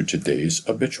turn to today's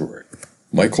obituary.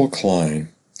 Michael Klein,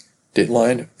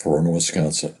 Dateline, Verona,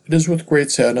 Wisconsin. It is with great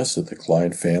sadness that the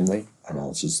Klein family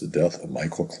announces the death of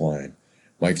Michael Klein.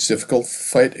 Mike's difficult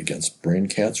fight against brain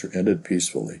cancer ended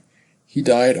peacefully. He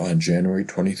died on January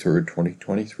 23,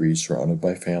 2023, surrounded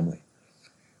by family.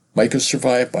 Mike is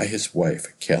survived by his wife,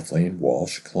 Kathleen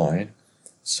Walsh Klein,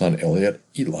 son Elliot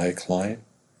Eli Klein,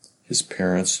 his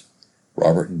parents,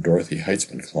 Robert and Dorothy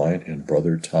Heitzman Klein, and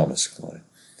brother Thomas Klein.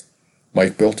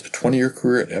 Mike built a 20-year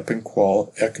career at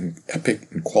Epic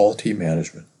in quality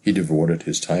management. He devoted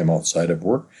his time outside of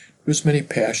work to his many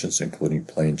passions, including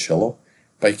playing cello,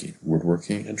 biking,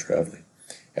 woodworking, and traveling.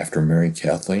 After marrying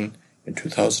Kathleen in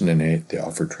 2008, they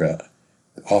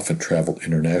often traveled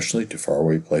internationally to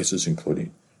faraway places,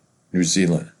 including New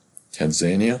Zealand,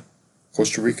 Tanzania,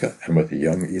 Costa Rica, and with a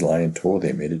young Eli in tow,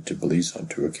 they made it to Belize on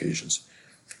 2 occasions.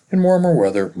 In warmer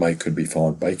weather, Mike could be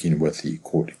found biking with the,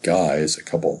 quote, guys a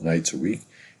couple of nights a week,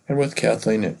 and with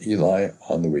Kathleen and Eli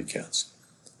on the weekends.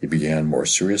 He began more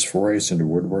serious forays into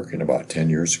woodworking about 10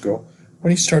 years ago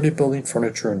when he started building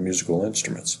furniture and musical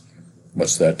instruments.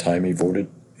 Much of that time he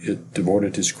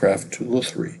devoted his craft to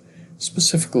lutherie,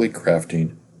 specifically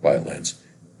crafting violins.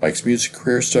 Mike's music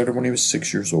career started when he was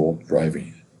 6 years old,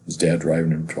 his dad driving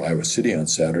him to Iowa City on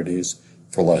Saturdays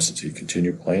for lessons. He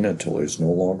continued playing until he was no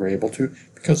longer able to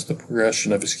because of the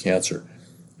progression of his cancer.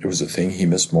 It was the thing he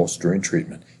missed most during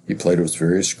treatment. He played with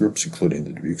various groups, including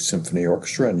the Dubuque Symphony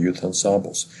Orchestra and youth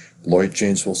ensembles, Lloyd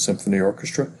Janesville Symphony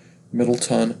Orchestra,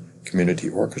 Middleton Community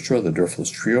Orchestra, the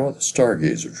Driftless Trio, the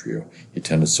Stargazer Trio. He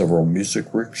attended several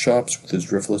music workshops with his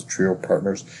Driftless Trio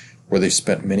partners, where they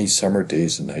spent many summer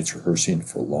days and nights rehearsing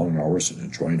for long hours and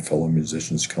enjoying fellow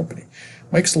musicians' company.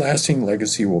 Mike's lasting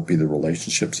legacy will be the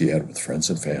relationships he had with friends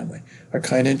and family. A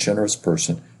kind and generous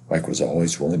person, Mike was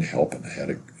always willing to help and had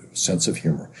a sense of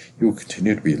humor. He will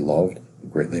continue to be loved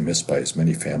and greatly missed by his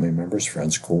many family members,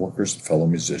 friends, co-workers, and fellow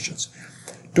musicians.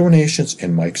 Donations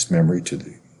in Mike's memory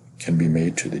can be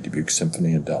made to the Dubuque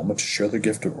Symphony Endowment to share the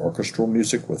gift of orchestral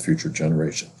music with future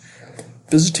generations.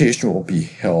 Visitation will be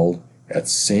held at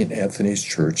St. Anthony's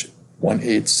Church,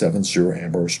 1870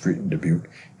 Ambrose Street in Dubuque,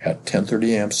 at 10:30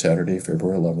 a.m. Saturday,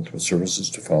 February 11th, with services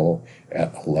to follow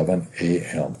at 11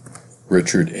 a.m.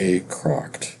 Richard A.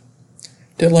 Crocht.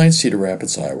 Deadline, Cedar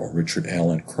Rapids, Iowa. Richard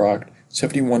Allen Crocht,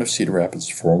 71 of Cedar Rapids,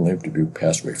 formerly of Dubuque,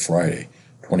 passed away Friday,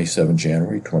 27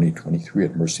 January 2023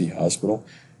 at Mercy Hospital,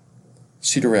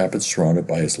 Cedar Rapids, surrounded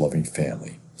by his loving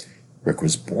family. Rick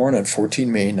was born on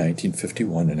 14 May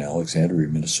 1951 in Alexandria,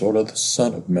 Minnesota, the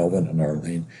son of Melvin and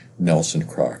Arlene Nelson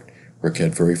Crocht. Rick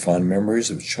had very fond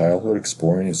memories of his childhood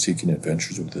exploring and seeking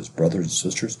adventures with his brothers and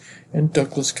sisters in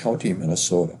Douglas County,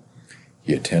 Minnesota.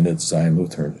 He attended Zion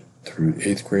Lutheran through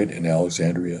 8th grade in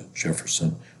Alexandria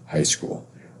Jefferson High School.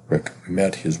 Rick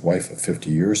met his wife of 50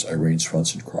 years, Irene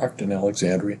Swenson Crocht, in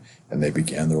Alexandria, and they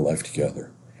began their life together.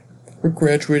 Rick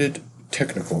graduated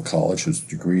Technical College with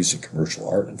degrees in commercial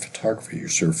art and photography. He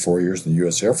served 4 years in the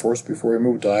U.S. Air Force before he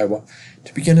moved to Iowa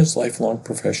to begin his lifelong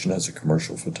profession as a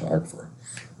commercial photographer.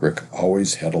 Rick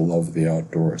always had a love of the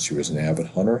outdoors. He was an avid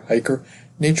hunter, hiker,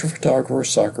 nature photographer,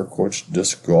 soccer coach,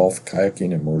 disc golf,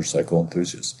 kayaking, and motorcycle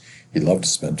enthusiast. He loved to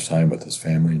spend time with his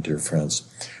family and dear friends.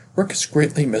 Rick is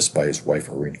greatly missed by his wife,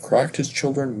 Irene Crocht, his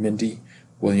children, Mindy,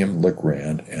 William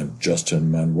LeGrand, and Justin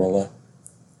Manuela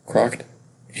Crocht,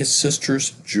 his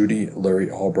sisters, Judy, Larry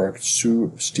Albrecht,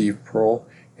 Sue, Steve Pearl,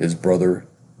 his brother,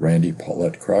 Randy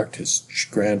Paulette Crocht, his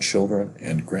grandchildren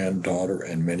and granddaughter,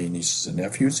 and many nieces and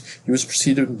nephews. He was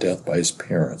preceded in death by his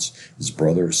parents, his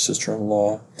brother, his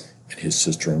sister-in-law, and his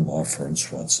sister-in-law, Fern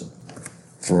Swenson.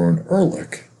 Vern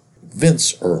Ehrlich,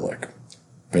 Vince Ehrlich,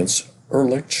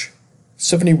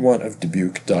 71 of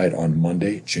Dubuque, died on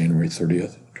Monday, January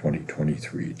 30th,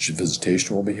 2023.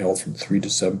 Visitation will be held from 3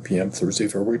 to 7 p.m. Thursday,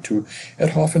 February 2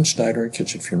 at Hoffman Schneider and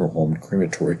Kitchen Funeral Home and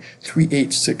Crematory,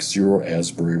 3860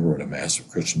 Asbury Road. A massive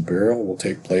Christian burial will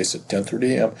take place at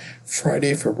 10:30 a.m.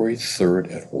 Friday, February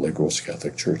 3rd at Holy Ghost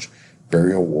Catholic Church.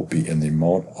 Burial will be in the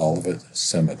Mount Olivet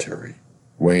Cemetery.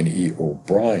 Wayne E.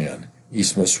 O'Brien,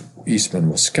 Eastman,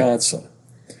 Wisconsin.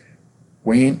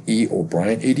 Wayne E.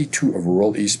 O'Brien, 82 of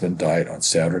rural Eastman, died on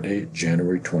Saturday,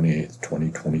 January 28,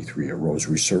 2023. A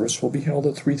rosary service will be held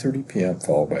at 3:30 p.m.,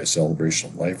 followed by a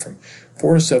celebration of life from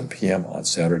 4 to 7 p.m. on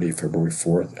Saturday, February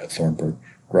 4th at Thornburg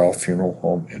Grau Funeral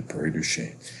Home in Prairie du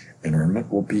Chien.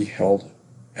 Interment will be held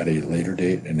at a later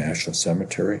date in National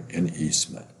Cemetery in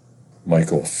Eastman.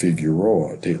 Michael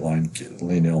Figueroa, Dateline,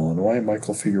 Galena, Illinois.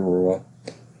 Michael Figueroa,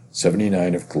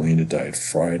 79 of Galena, died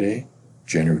Friday,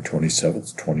 January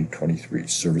 27th, 2023.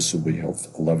 Service will be held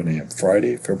at 11 a.m.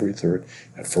 Friday, February 3rd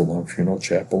at Furlong Funeral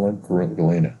Chapel in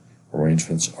Galena.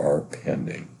 Arrangements are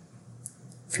pending.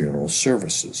 Funeral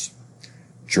services.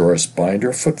 Joris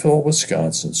Binder, Foothill,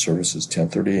 Wisconsin. Services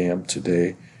 10:30 a.m.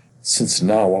 today.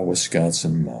 Cincinnati,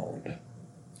 Wisconsin, Mound.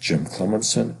 Jim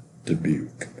Clemenson,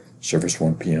 Dubuque. Service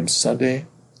 1 p.m. Sunday,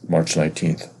 March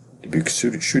 19th. Dubuque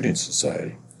Shooting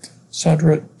Society.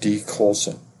 Sandra D.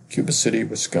 Colson, Cuba City,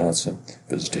 Wisconsin.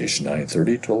 Visitation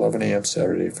 9:30 to 11 a.m.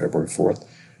 Saturday, February 4th.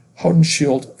 Howden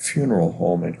Shield Funeral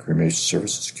Home and Cremation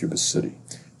Services, Cuba City.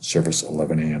 Service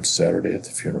 11 a.m. Saturday at the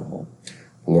funeral home.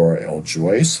 Laura L.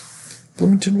 Joyce,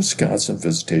 Bloomington, Wisconsin.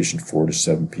 Visitation 4 to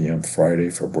 7 p.m. Friday,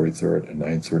 February 3rd at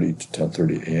 9:30 to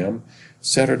 10:30 a.m.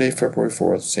 Saturday, February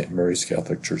 4th, St. Mary's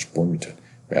Catholic Church, Bloomington.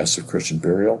 Mass of Christian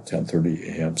Burial,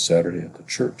 10:30 a.m. Saturday at the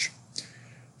church.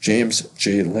 James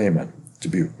J. Lehman,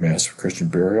 Dubuque. Mass of Christian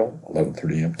Burial,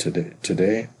 11:30 a.m.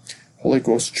 today. Holy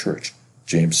Ghost Church,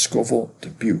 James Scoville,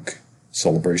 Dubuque.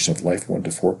 Celebration of Life, 1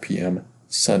 to 4 p.m.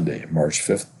 Sunday, March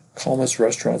 5th. Calmas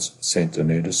Restaurants, St.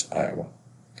 Donatus, Iowa.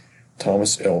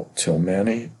 Thomas L.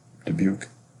 Tillmany, Dubuque.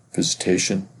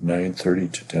 Visitation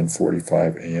 9:30 to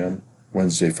 10:45 a.m.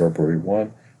 Wednesday, February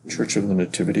 1. Church of the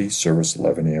Nativity, service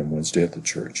 11 a.m. Wednesday at the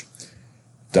church.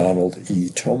 Donald E.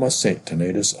 Thomas, St.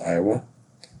 Donatus, Iowa.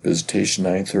 Visitation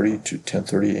 9:30 to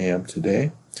 10:30 a.m.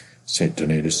 today. St.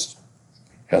 Donatus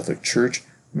Catholic Church,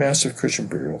 Mass of Christian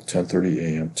Burial, 10:30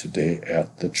 a.m. today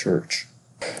at the church.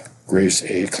 Grace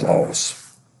A.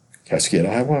 Klaus, Cascade,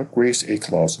 Iowa. Grace A.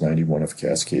 Klaus, 91 of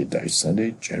Cascade, died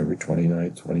Sunday, January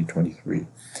 29, 2023.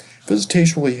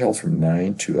 Visitation will be held from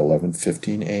 9 to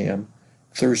 11:15 a.m.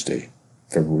 Thursday,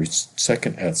 February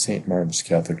 2nd at St. Martin's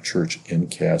Catholic Church in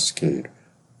Cascade,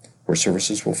 where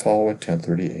services will follow at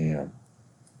 10:30 a.m.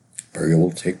 Burial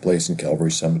will take place in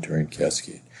Calvary Cemetery in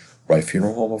Cascade. Wright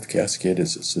Funeral Home of Cascade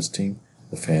is assisting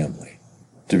the family.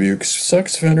 Dubuque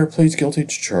sex offender pleads guilty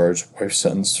to charge. Wife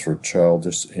sentenced for child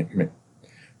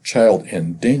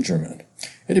endangerment.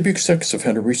 A Dubuque sex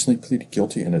offender recently pleaded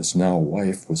guilty, and his now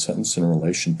wife was sentenced in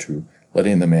relation to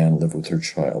letting the man live with her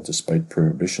child, despite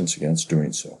prohibitions against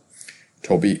doing so.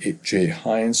 Toby J.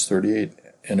 Hines, 38,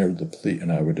 entered the plea in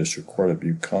Iowa District Court of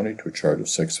Dubuque County to a charge of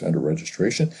sex offender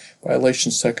registration,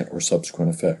 violation, second or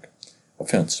subsequent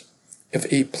offense. If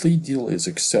a plea deal is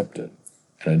accepted,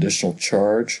 an additional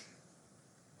charge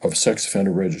of sex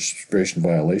offender registration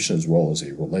violation as well as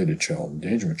a related child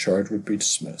endangerment charge would be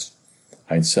dismissed.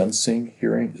 Hines' sentencing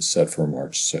hearing is set for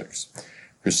March 6.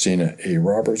 Christina A.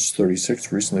 Roberts,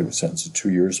 36, recently was sentenced to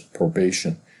 2 years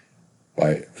probation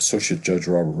by Associate Judge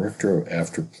Robert Richter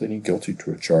after pleading guilty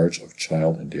to a charge of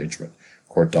child endangerment.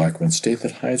 Court documents state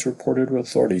that Hines reported to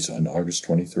authorities on August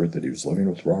 23rd that he was living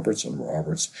with Roberts, and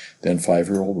Roberts' then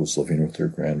 5-year-old was living with their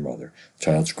grandmother. The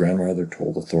child's grandmother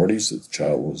told authorities that the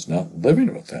child was not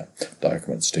living with them,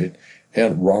 documents state,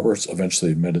 and Roberts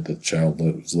eventually admitted that the child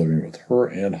was living with her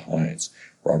and Hines.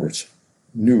 Roberts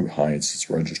knew Hines as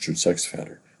a registered sex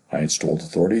offender. Hines told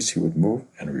authorities he would move,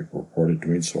 and he reported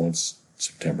doing so in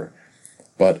September.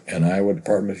 But an Iowa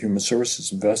Department of Human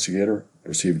Services investigator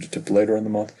received a tip later in the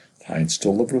month. Hines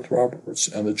still lived with Roberts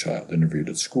and the child. Interviewed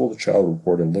at school, the child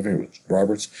reported living with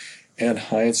Roberts and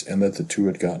Hines, and that the two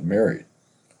had gotten married.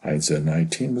 Hines, at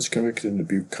 19, was convicted in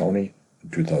Dubuque County in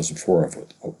 2004 of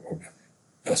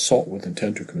assault with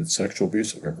intent to commit sexual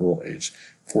abuse of a girl aged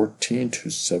 14 to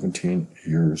 17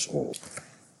 years old.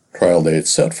 Trial date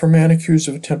set for man accused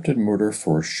of attempted murder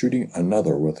for shooting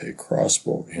another with a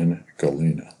crossbow in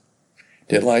Galena.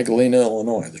 Deadline, Galena,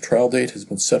 Illinois. The trial date has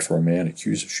been set for a man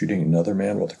accused of shooting another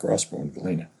man with a crossbow in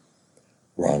Galena.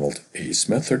 Ronald A.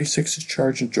 Smith, 36, is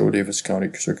charged in Joe Davis County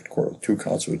Circuit Court with 2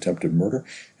 counts of attempted murder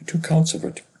and 2 counts of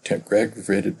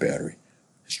aggravated battery.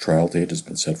 His trial date has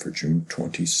been set for June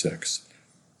 26.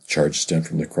 The charges stem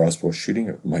from the crossbow shooting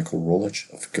of Michael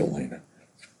Rolich of Galena.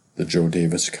 The Joe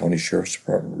Davis County Sheriff's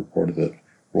Department reported that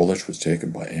Rolich was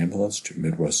taken by ambulance to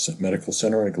Midwest Medical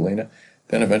Center in Galena,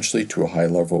 then eventually to a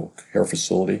high-level care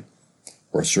facility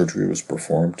where surgery was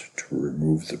performed to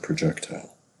remove the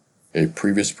projectile. A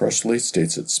previous press release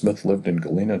states that Smith lived in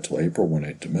Galena until April when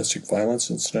a domestic violence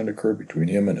incident occurred between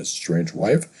him and his estranged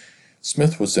wife.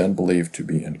 Smith was then believed to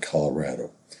be in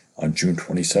Colorado. On June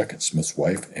 22nd, Smith's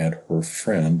wife and her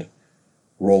friend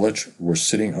Rolich were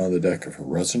sitting on the deck of her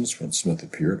residence when Smith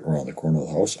appeared around the corner of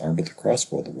the house armed with a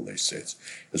crossbow, the release states.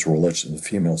 As Rolich and the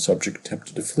female subject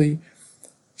attempted to flee,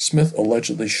 Smith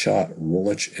allegedly shot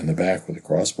Rolich in the back with a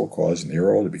crossbow, causing the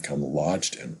arrow to become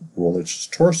lodged in Rolich's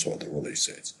torso, the release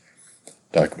states.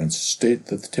 Documents state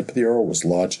that the tip of the arrow was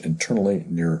lodged internally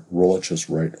near Rolich's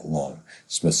right lung.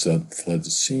 Smith fled the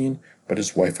scene, but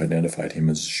his wife identified him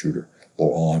as the shooter.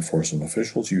 Law enforcement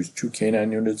officials used 2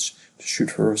 canine units to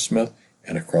shoot for Smith,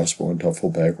 and a crossbow and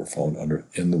duffel bag were found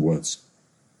in the woods.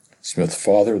 Smith's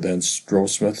father then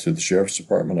drove Smith to the sheriff's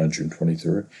department on June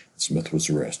 23rd, and Smith was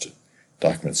arrested.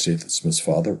 Documents state that Smith's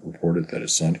father reported that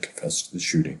his son confessed to the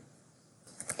shooting.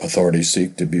 Authorities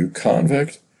seek Dubuque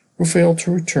convict who failed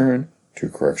to return to a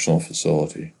correctional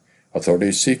facility.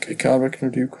 Authorities seek a convict in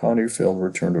Dubuque County who failed to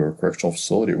return to a correctional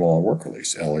facility while on work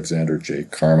release. Alexander J.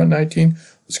 Carman, 19,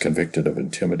 was convicted of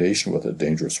intimidation with a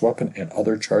dangerous weapon and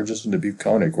other charges in Dubuque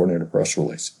County, according to a press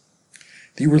release.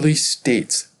 The release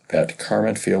states that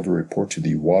Carman failed to report to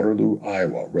the Waterloo,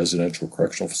 Iowa residential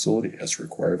correctional facility as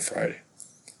required Friday.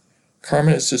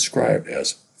 Carman is described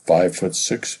as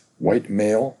 5'6", white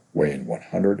male, weighing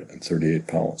 138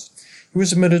 pounds. He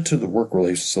was admitted to the work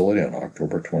release facility on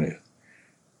October 20th.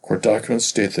 Court documents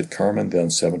state that Carman, then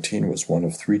 17, was one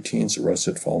of 3 teens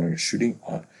arrested following a shooting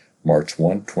on March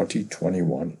 1,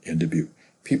 2021 in Dubuque.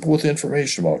 People with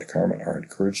information about Carman are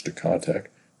encouraged to contact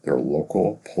their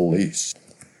local police.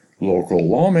 Local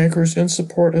lawmakers in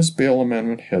support as bail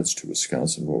amendment heads to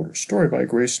Wisconsin voters. Story by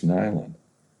Grace Nyland.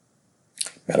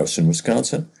 Madison,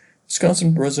 Wisconsin.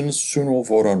 Wisconsin residents soon will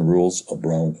vote on rules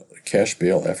around cash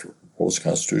bail after a proposed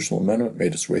constitutional amendment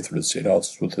made its way through the state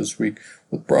house this week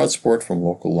with broad support from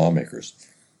local lawmakers.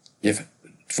 If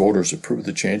voters approve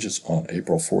the changes on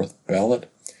April 4th ballot,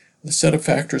 the set of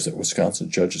factors that Wisconsin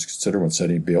judges consider when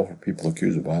setting bail for people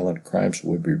accused of violent crimes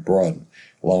will be broadened,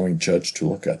 allowing judges to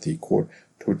look at the, quote,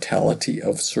 totality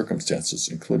of circumstances,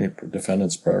 including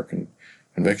defendants' prior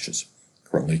convictions.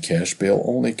 Currently, cash bail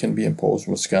only can be imposed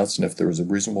in Wisconsin if there is a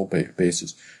reasonable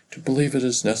basis to believe it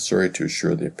is necessary to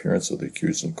assure the appearance of the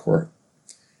accused in court.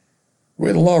 The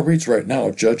way the law reads right now,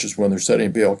 judges, when they're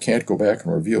setting bail, can't go back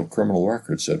and review criminal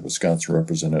records, said Wisconsin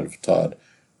Representative Todd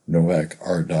Novak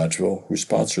R. Dodgeville, who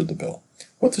sponsored the bill.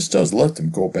 What this does, let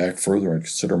them go back further and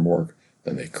consider more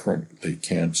than they currently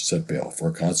can to set bail. For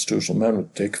a constitutional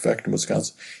amendment to take effect in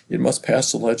Wisconsin, it must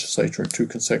pass the legislature in 2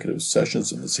 consecutive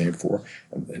sessions in the same form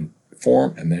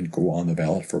and then go on the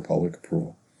ballot for public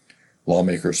approval.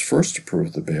 Lawmakers first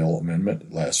approved the bail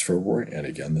amendment last February and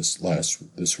again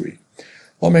this week.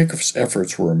 Lawmakers'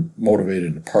 efforts were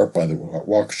motivated in part by the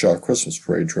Waukesha Christmas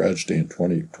parade tragedy in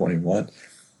 2021,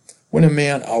 when a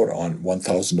man out on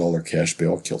 $1,000 cash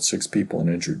bail killed 6 people and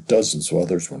injured dozens of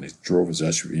others when he drove his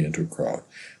SUV into a crowd.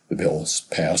 The bill was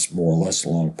passed more or less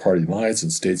along party lines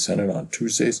in state senate on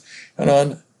Tuesdays,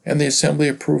 and the Assembly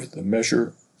approved the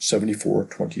measure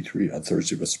 74-23 on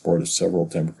Thursday with support of several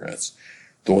Democrats.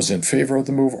 Those in favor of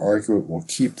the move argue it will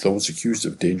keep those accused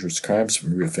of dangerous crimes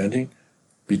from reoffending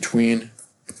between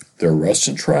their arrest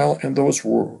and trial, and those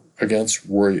against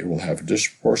worry it will have a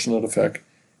disproportionate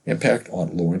impact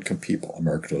on low-income people.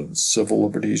 American Civil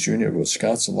Liberties Union of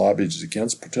Wisconsin lobbies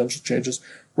against potential changes,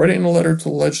 writing a letter to the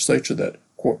legislature that,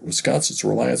 quote, Wisconsin's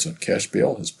reliance on cash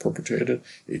bail has perpetuated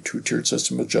a 2-tiered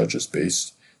system of justice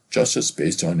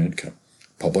based on income.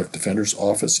 Public Defender's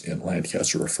Office in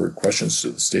Lancaster referred questions to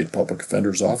the State Public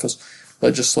Defender's Office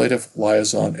legislative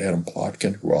liaison Adam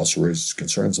Plotkin, who also raises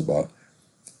concerns about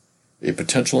a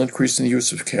potential increase in the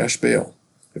use of cash bail.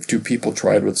 If 2 people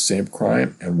tried with the same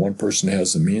crime and one person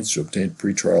has the means to obtain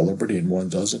pretrial liberty and one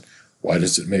doesn't, why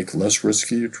does it make less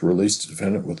risky to release the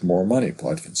defendant with more money,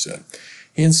 Plotkin said.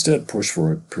 He instead pushed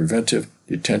for a preventive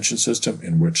detention system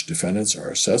in which defendants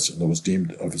are assessed and those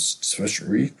deemed of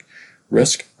sufficient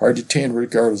risk are detained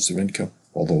regardless of income,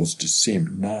 while those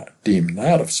deemed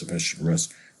not of sufficient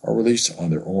risk are released on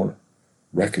their own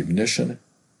recognition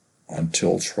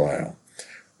until trial.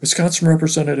 Wisconsin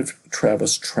Representative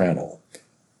Travis Tranel,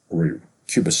 a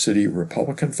Cuba City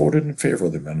Republican, voted in favor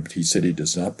of the amendment. He said he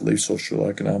does not believe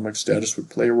socioeconomic status would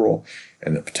play a role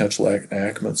in the potential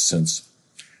enactment, since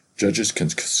judges can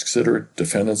consider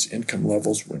defendants' income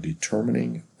levels when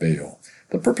determining bail.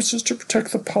 The purpose is to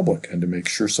protect the public and to make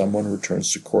sure someone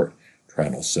returns to court,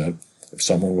 Tranel said. If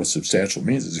someone with substantial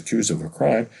means is accused of a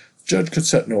crime, the judge could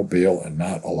set no bail and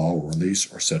not allow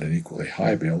release, or set an equally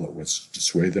high bail that would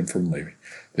dissuade them from leaving.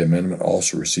 The amendment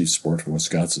also received support from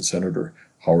Wisconsin Senator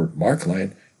Howard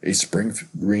Marklein, a Spring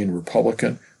Green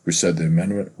Republican, who said the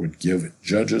amendment would give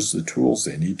judges the tools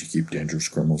they need to keep dangerous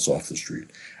criminals off the street.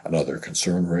 Another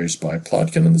concern raised by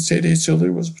Plotkin and the state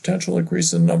ACLU was a potential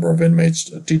increase in the number of inmates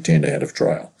detained ahead of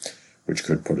trial, which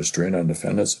could put a strain on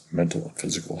defendants' mental and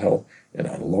physical health and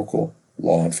on local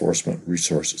law enforcement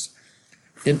resources.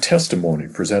 In testimony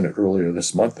presented earlier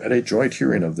this month at a joint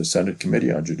hearing of the Senate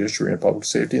Committee on Judiciary and Public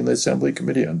Safety and the Assembly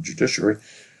Committee on Judiciary,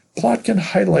 Plotkin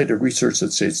highlighted research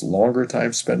that states longer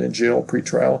time spent in jail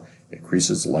pre-trial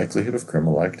increases the likelihood of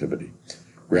criminal activity.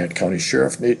 Grant County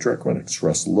Sheriff Nate Dreckman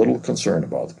expressed little concern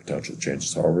about the potential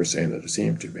changes, however, saying that it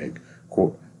seemed to make,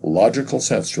 quote, logical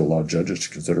sense to allow judges to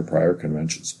consider prior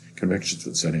convictions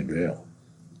when setting bail.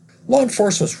 Law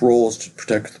enforcement's role is to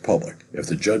protect the public. If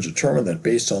the judge determined that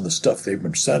based on the stuff they've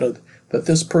been presented that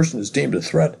this person is deemed a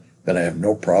threat, then I have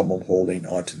no problem holding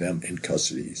onto them in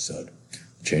custody, he said.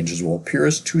 The changes will appear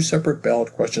as two separate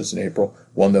ballot questions in April,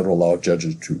 one that will allow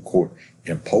judges to, quote,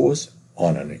 impose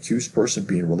on an accused person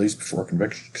being released before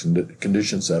conviction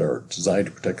conditions that are designed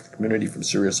to protect the community from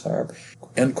serious harm,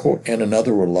 end quote, and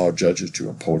another will allow judges to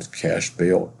impose cash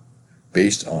bail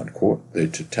based on, quote, the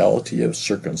totality of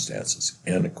circumstances,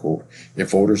 end quote.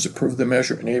 If voters approve the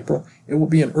measure in April, it will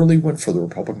be an early win for the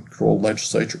Republican-controlled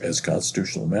legislature, as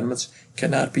constitutional amendments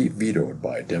cannot be vetoed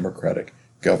by a Democratic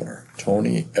governor.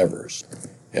 Tony Evers.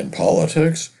 In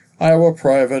politics, Iowa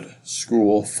private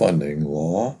school funding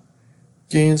law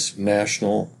gains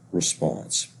national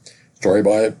response. Story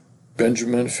by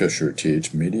Benjamin Fisher,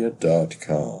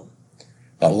 thmedia.com.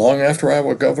 Not long after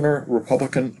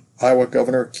Republican Iowa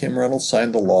Governor Kim Reynolds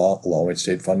signed the law allowing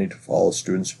state funding to follow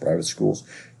students in private schools,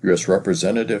 U.S.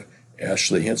 Representative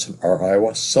Ashley Hinson, R.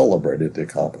 Iowa, celebrated the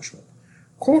accomplishment.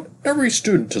 Quote, every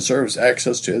student deserves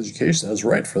access to education that is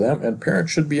right for them, and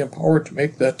parents should be empowered to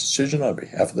make that decision on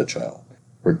behalf of the child,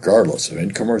 regardless of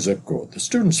income or zip code. The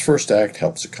Student's First Act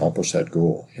helps accomplish that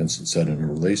goal, Hinson said in a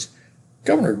release.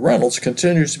 Governor Reynolds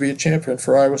continues to be a champion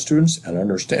for Iowa students and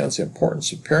understands the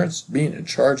importance of parents being in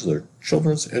charge of their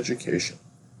children's education.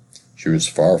 She was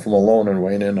far from alone in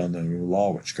weighing in on the new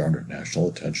law, which garnered national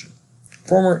attention.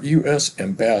 Former U.S.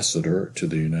 Ambassador to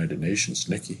the United Nations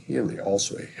Nikki Haley,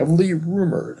 also a heavily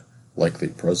rumored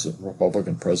likely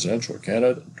Republican presidential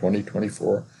candidate in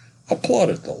 2024,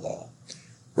 applauded the law.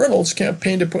 Reynolds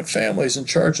campaigned to put families in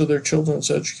charge of their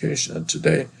children's education, and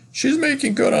today she's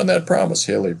making good on that promise,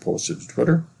 Haley posted to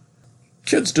Twitter.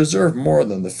 Kids deserve more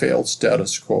than the failed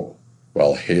status quo.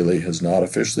 While Haley has not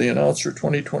officially announced her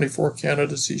 2024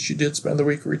 candidacy, she did spend the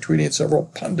week retweeting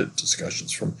several pundit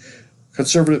discussions from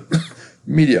conservative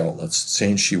media outlets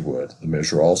saying she would. The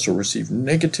measure also received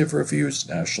negative reviews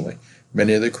nationally.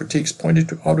 Many of the critiques pointed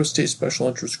to out-of-state special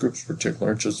interest groups'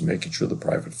 particular interest in making sure the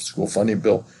private school funding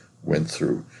bill went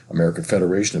through. American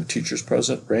Federation of Teachers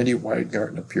President Randy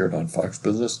Weingarten appeared on Fox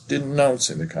Business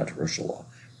denouncing the controversial law.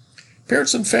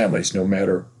 Parents and families, no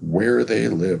matter where they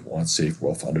live, want safe,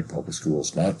 well-funded public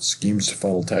schools, not schemes to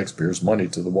funnel taxpayers' money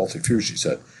to the wealthy few, she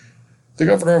said. The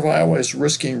governor of Iowa is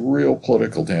risking real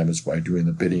political damage by doing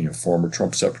the bidding of former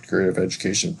Trump Secretary of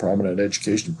Education, prominent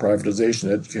education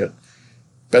privatization advocate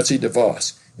Betsy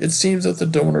DeVos. It seems that the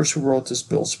donors who wrote this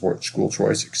bill support school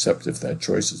choice, except if that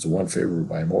choice is the one favored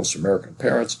by most American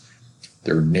parents,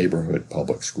 their neighborhood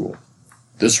public school.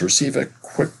 This received a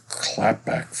quick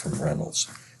clapback from Reynolds.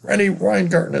 Randy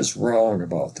Weingarten is wrong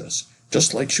about this,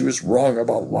 just like she was wrong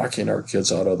about locking our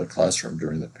kids out of the classroom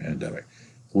during the pandemic,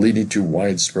 leading to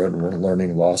widespread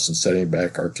learning loss and setting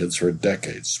back our kids for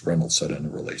decades, Reynolds said in a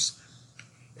release.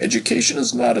 Education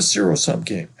is not a zero-sum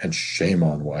game, and shame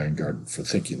on Weingarten for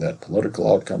thinking that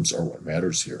political outcomes are what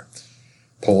matters here.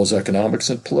 Polls Economics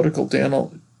and Political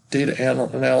Data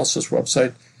Analysis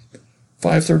website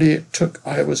 538 took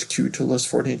Iowa's cue to list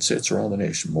 14 states around the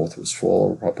nation. Both was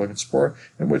full of Republican support,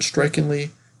 and which strikingly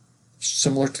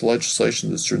similar to legislation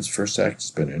the Students First Act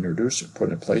has been introduced and put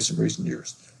in place in recent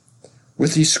years.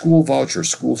 With the school voucher,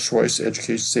 school choice,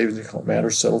 education savings account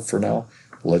matters settled for now,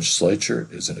 the legislature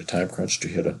is in a time crunch to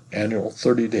hit an annual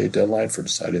 30-day deadline for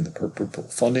deciding the purple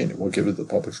funding it will give to the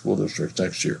public school districts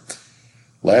next year.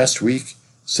 Last week,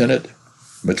 Senate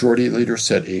Majority Leader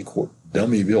said a, quote,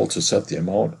 dummy bill to set the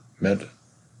amount meant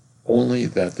only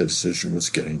that the decision was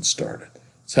getting started.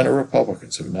 Senate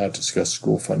Republicans have not discussed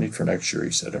school funding for next year,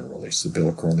 he said in a release. The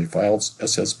bill currently filed,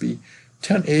 SSB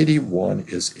 1081,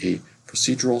 is a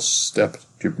procedural step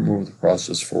to move the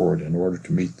process forward in order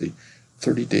to meet the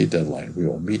 30-day deadline. We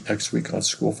will meet next week on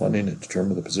school funding and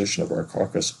determine the position of our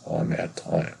caucus on that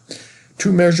time.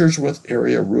 Two measures with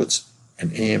area roots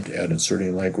and aimed at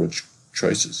inserting language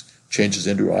changes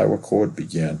into Iowa code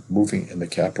began moving in the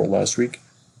Capitol last week.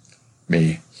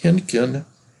 May Hinkin,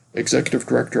 Executive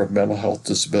Director of Mental Health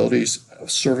Disabilities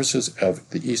Services of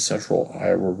the East Central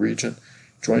Iowa region,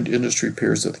 joined industry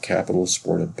peers at the Capitol to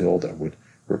support a bill that would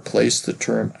replace the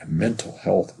term mental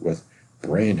health with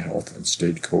brain health in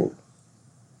state code.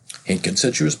 Hinkin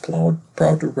said she was proud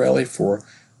to rally for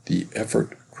the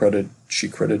effort she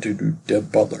credited to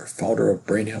Deb Butler, founder of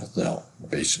Brain Health Now,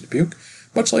 based in Dubuque,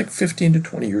 much like 15 to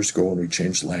 20 years ago when we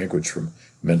changed language from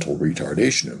mental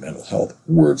retardation to mental health.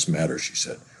 Words matter, she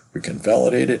said. We can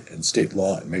validate it in state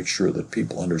law and make sure that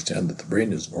people understand that the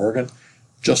brain is an organ,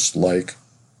 just like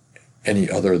any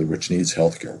other which needs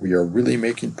health care. We are really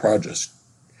making progress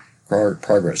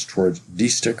towards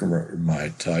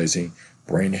destigmatizing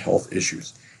brain health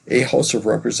issues. A House of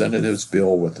Representatives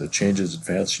bill with the changes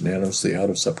advanced unanimously out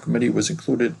of subcommittee was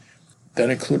included. That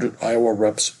included Iowa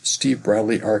Reps Steve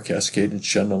Bradley, R. Cascade, and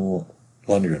Shannon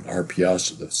Lundgren, R.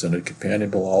 Piazza. The Senate companion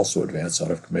bill also advanced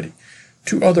out of committee.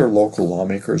 Two other local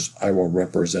lawmakers, Iowa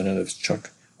Representatives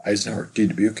Chuck Eisenhart, D.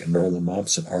 Dubuque, and Norland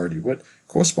Mommsen, R. DeWitt,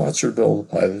 co-sponsored a bill to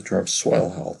apply the term soil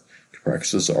health to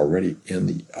practices already in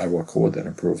the Iowa Code that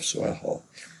improve soil health.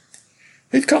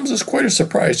 It comes as quite a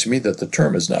surprise to me that the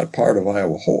term is not part of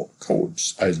Iowa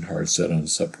codes, Eisenhart said on a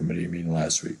subcommittee meeting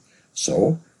last week.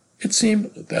 So, it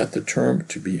seemed that the term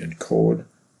to be in code,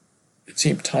 it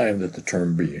seemed time that the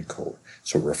term be in code,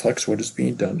 so it reflects what is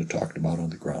being done and talked about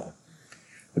on the ground.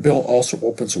 The bill also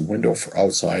opens a window for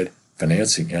outside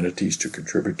financing entities to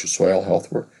contribute to soil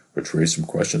health work, which raised some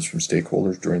questions from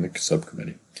stakeholders during the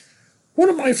subcommittee. One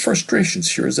of my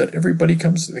frustrations here is that everybody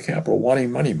comes to the Capitol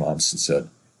wanting money, Mommsen said.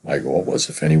 My goal was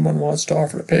if anyone wants to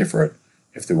offer to pay for it,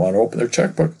 if they want to open their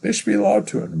checkbook, they should be allowed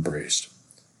to and embraced.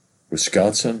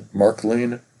 Wisconsin, Mark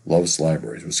Lane loves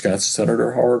libraries. Wisconsin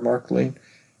Senator Howard Markley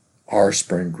R.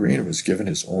 Spring Green was given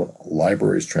his own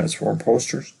Libraries Transform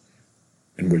posters,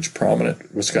 in which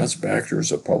prominent Wisconsin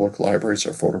backers of public libraries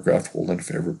are photographed holding a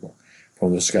favorite book from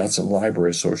the Wisconsin Library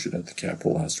Association at the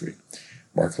Capitol last week.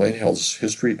 Mark Lane held his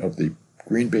history of the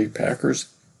Green Bay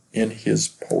Packers in his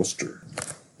poster.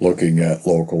 Looking at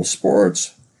local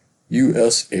sports,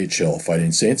 USHL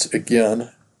Fighting Saints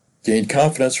again gained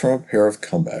confidence from a pair of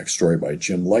comebacks. Story by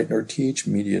Jim Leitner,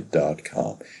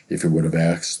 thmedia.com. If you would have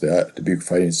asked that Dubuque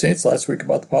Fighting Saints last week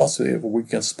about the possibility of a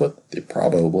weekend split, they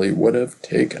probably would have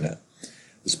taken it.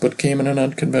 The split came in an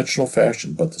unconventional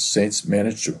fashion, but the Saints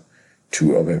managed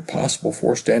two of a possible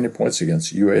 4 standing points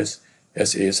against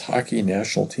USA's hockey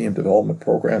national team development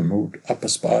program, moved up a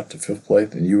spot to 5th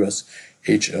place in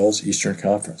USHL's Eastern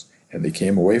Conference, and they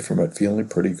came away from it feeling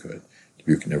pretty good.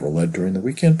 Dubuque never led during the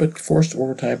weekend, but forced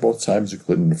overtime both times,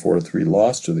 including a 4-3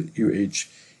 loss to the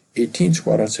UH-18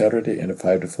 squad on Saturday and a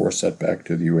 5-4 setback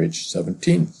to the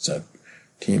UH-17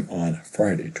 team on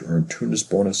Friday to earn two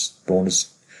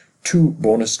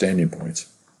bonus standing points.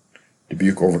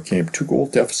 Dubuque overcame 2 goal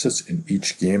deficits in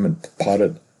each game and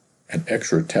potted an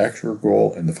extra tactical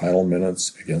goal in the final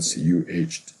minutes against the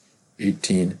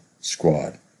UH-18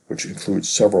 squad, which includes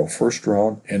several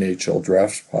first-round NHL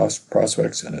draft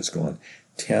prospects and has gone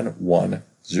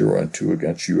 10-1-0-2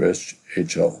 against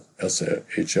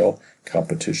USHL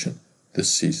competition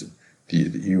this season. The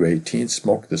U18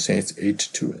 smoked the Saints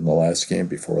 8-2 in the last game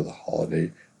before the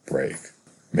holiday break.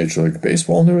 Major League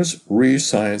Baseball news,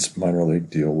 re-signs minor league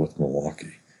deal with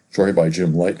Milwaukee. Story by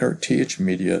Jim Leitner,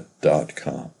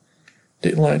 thmedia.com.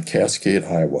 Dateline Cascade,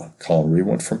 Iowa. Colin Reed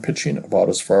went from pitching about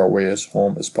as far away as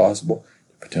home as possible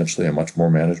to potentially a much more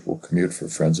manageable commute for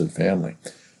friends and family.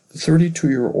 The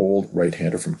 32-year-old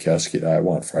right-hander from Cascade,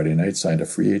 Iowa on Friday night signed a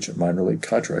free agent minor league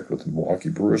contract with the Milwaukee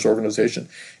Brewers organization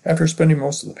after spending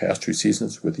most of the past 2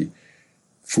 seasons with the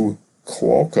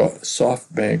Fukuoka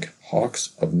SoftBank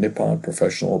Hawks of Nippon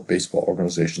Professional Baseball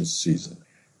Organization's season.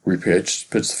 Reed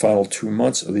pitched the final 2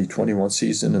 months of the 21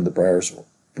 season in the Brewers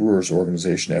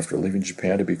organization after leaving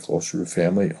Japan to be closer to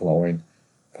family, following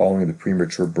the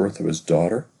premature birth of his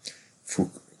daughter.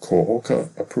 Fukuoka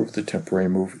approved the temporary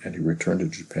move, and he returned to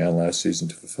Japan last season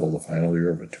to fulfill the final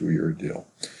year of a 2-year deal.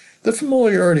 The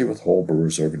familiarity with the whole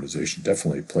Brewers organization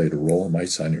definitely played a role in my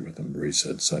signing with them, Reed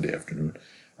said Sunday afternoon.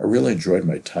 I really enjoyed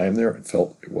my time there and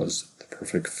felt it was the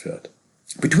perfect fit.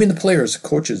 Between the players, the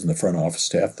coaches, and the front office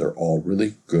staff, they're all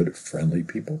really good, friendly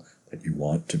people that you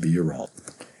want to be around.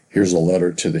 Here's a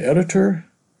letter to the editor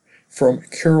from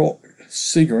Carol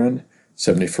Segrin,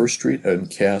 71st Street in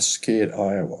Cascade,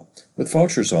 Iowa. With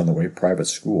vouchers on the way, private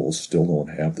schools still don't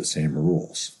have the same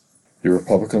rules. The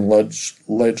Republican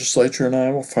legislature in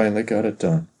Iowa finally got it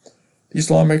done.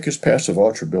 These lawmakers passed a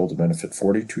voucher bill to benefit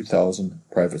 42,000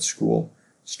 private school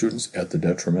students at the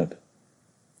detriment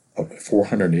of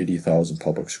 480,000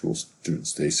 public school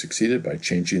students. They succeeded by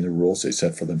changing the rules they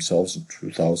set for themselves in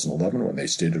 2011 when they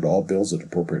stated all bills that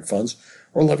appropriate funds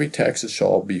or levy taxes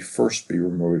shall first be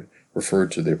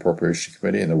referred to the Appropriation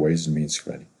Committee and the Ways and Means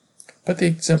Committee. But they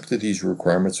exempted these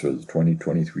requirements for the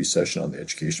 2023 session on the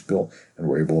education bill and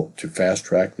were able to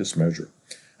fast-track this measure.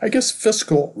 I guess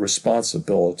fiscal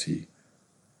responsibility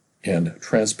and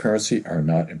transparency are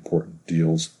not important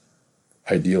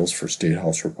ideals for State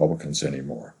House Republicans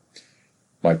anymore.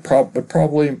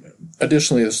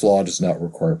 Additionally, this law does not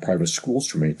require private schools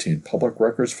to maintain public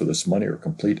records for this money or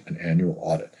complete an annual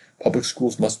audit. Public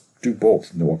schools must do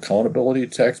both. No accountability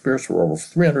to taxpayers for over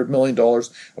 $300 million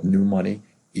of new money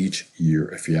each year.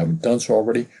 If you haven't done so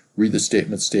already, read the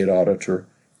statement State Auditor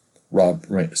Rob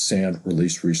Sand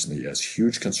released recently. He has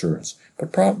huge concerns.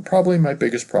 But probably my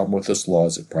biggest problem with this law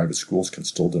is that private schools can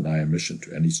still deny admission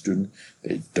to any student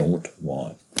they don't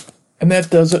want. And that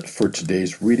does it for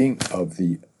today's reading of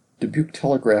the Dubuque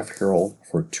Telegraph-Herald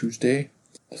for Tuesday,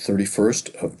 the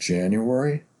 31st of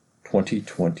January,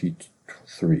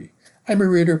 2023. I'm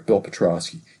your reader, Bill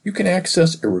Petrosky. You can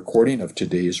access a recording of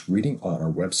today's reading on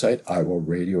our website,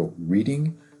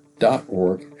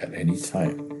 iowaradioreading.org, at any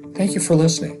time. Thank you for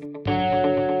listening.